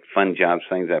between, fun jobs,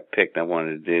 things I picked I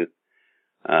wanted to do.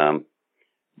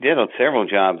 Did several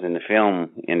jobs in the film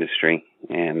industry,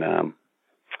 and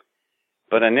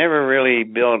but I never really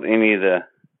built any of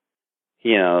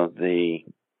the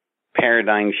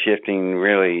paradigm shifting,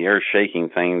 really earth shaking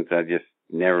things. I just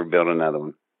never built another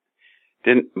one.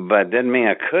 Didn't mean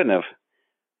I couldn't have.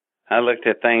 I looked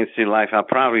at things through life. I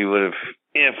probably would have,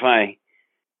 if I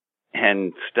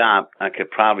hadn't stopped, I could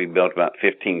probably build about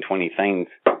 15, 20 things.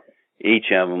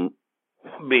 Each of them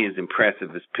be as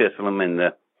impressive as Pithlum and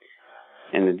the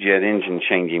jet engine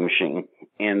changing machine,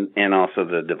 and also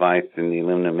the device in the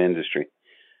aluminum industry.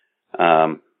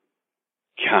 God,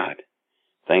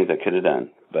 things I could have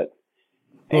done, but.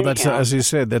 Well, that's, as you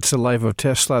said, that's the life of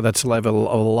Tesla. That's the life of a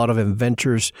lot of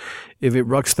inventors. If it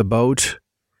rocks the boat,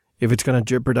 if it's going to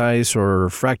jeopardize or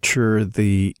fracture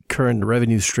the current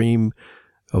revenue stream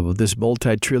of this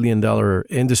multi-trillion-dollar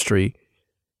industry,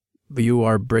 you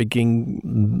are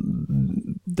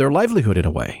breaking their livelihood in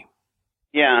a way.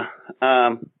 Yeah.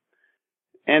 And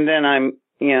then I'm,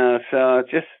 so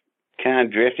just kind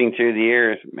of drifting through the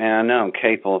years. Man, I know I'm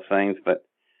capable of things, but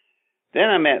then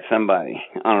I met somebody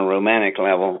on a romantic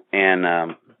level, and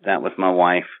that was my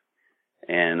wife,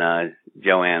 and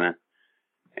Joanna,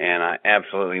 and I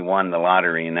absolutely won the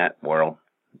lottery in that world.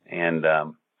 And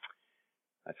I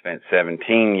spent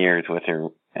 17 years with her,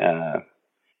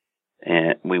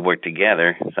 and we worked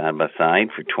together side by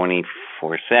side for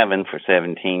 24/7 for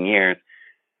 17 years,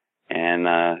 and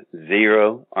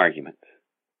zero arguments.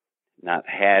 Not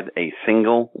had a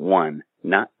single one,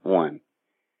 not one.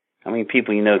 How many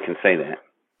people you know can say that?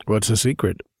 What's the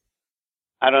secret?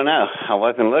 I don't know. I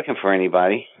wasn't looking for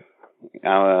anybody.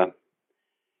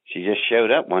 She just showed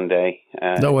up one day.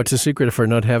 No, what's the secret for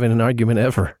not having an argument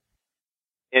ever?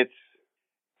 It's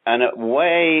a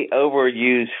way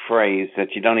overused phrase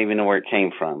that you don't even know where it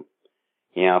came from.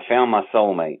 I found my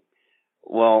soulmate.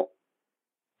 Well,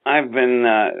 I've been,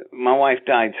 my wife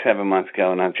died 7 months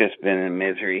ago, and I've just been in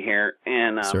misery here.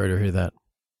 And sorry to hear that.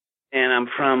 And I'm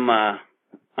from,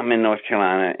 I'm in North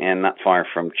Carolina and not far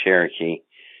from Cherokee.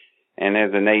 And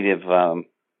there's a native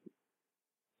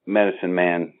medicine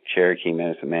man, Cherokee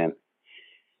medicine man.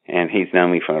 And he's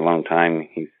known me for a long time.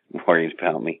 He's worries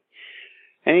about me.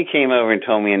 And he came over and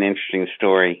told me an interesting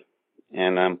story.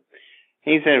 And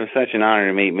he said it was such an honor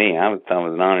to meet me. I thought it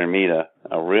was an honor to meet a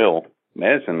real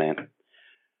medicine man.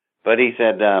 But he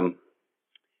said,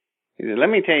 let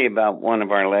me tell you about one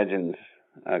of our legends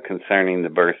concerning the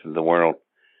birth of the world.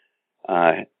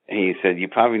 He said, you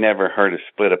probably never heard of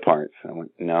split aparts. I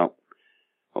went, no.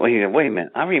 Well, he said, wait a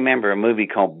minute. I remember a movie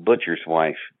called Butcher's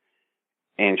Wife,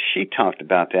 and she talked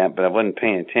about that, but I wasn't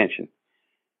paying attention.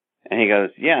 And he goes,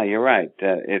 yeah, you're right.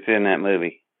 It's in that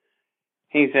movie.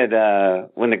 He said,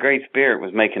 when the Great Spirit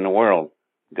was making the world,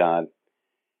 God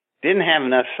didn't have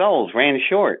enough souls, ran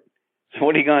short. So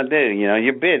what are you going to do? You know,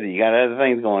 you're busy. You got other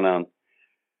things going on.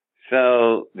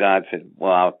 So God said,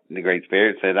 well, the Great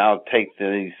Spirit said, I'll take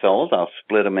these souls, I'll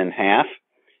split them in half,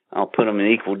 I'll put them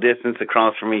in equal distance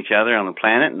across from each other on the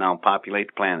planet, and I'll populate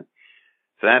the planet.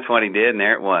 So that's what he did, and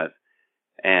there it was.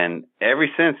 And ever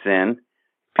since then,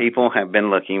 people have been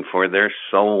looking for their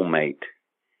soulmate.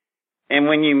 And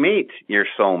when you meet your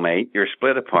soulmate, your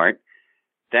split apart,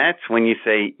 that's when you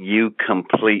say, you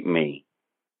complete me.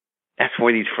 That's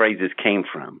where these phrases came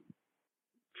from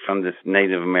this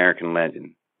Native American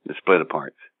legend, the split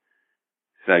aparts.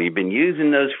 So you've been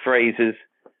using those phrases,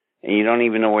 and you don't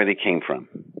even know where they came from.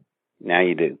 Now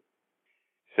you do.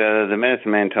 So the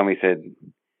medicine man told me, he said,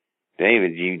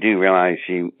 David, you do realize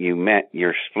you met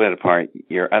your split apart,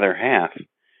 your other half.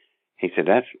 He said,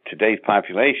 that's today's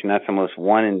population. That's almost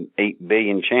 1 in 8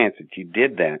 billion chance that you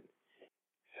did that.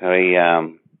 So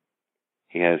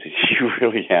he goes, you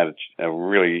really had a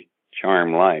really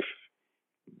charmed life.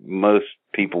 Most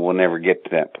people will never get to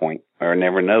that point or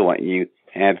never know what you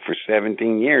had for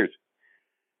 17 years.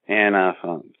 And I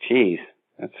thought, geez,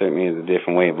 that certainly is a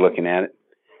different way of looking at it.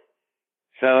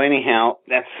 So anyhow,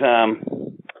 that's how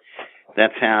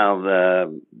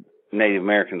the Native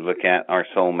Americans look at our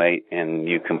soulmate, and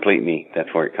you complete me.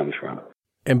 That's where it comes from.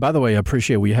 And by the way, I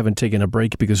appreciate we haven't taken a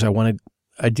break because I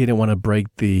didn't want to break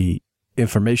the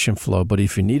information flow, but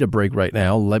if you need a break right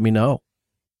now, let me know.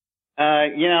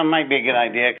 It might be a good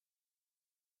idea.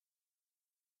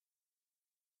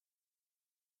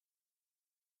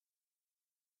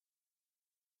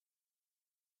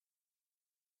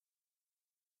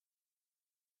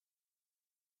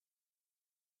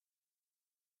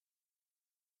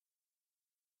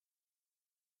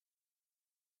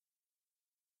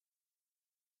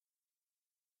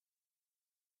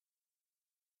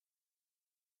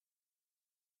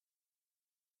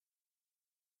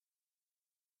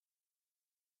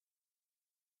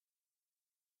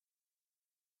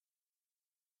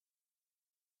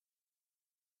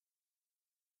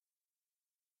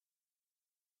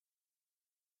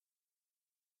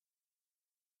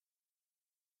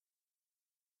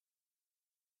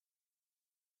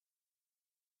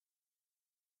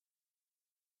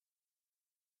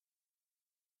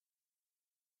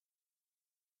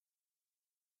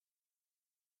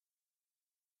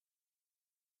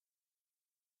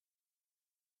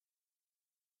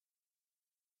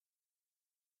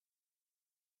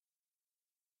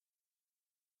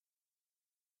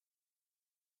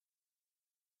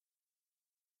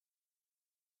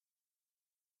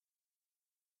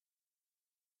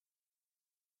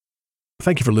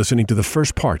 Thank you for listening to the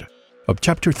first part of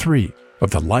Chapter 3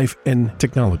 of The Life and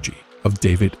Technology of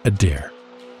David Adair.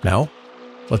 Now,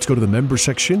 let's go to the member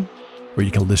section where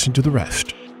you can listen to the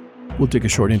rest. We'll take a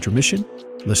short intermission,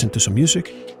 listen to some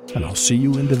music, and I'll see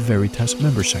you in the Veritas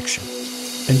member section.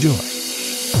 Enjoy.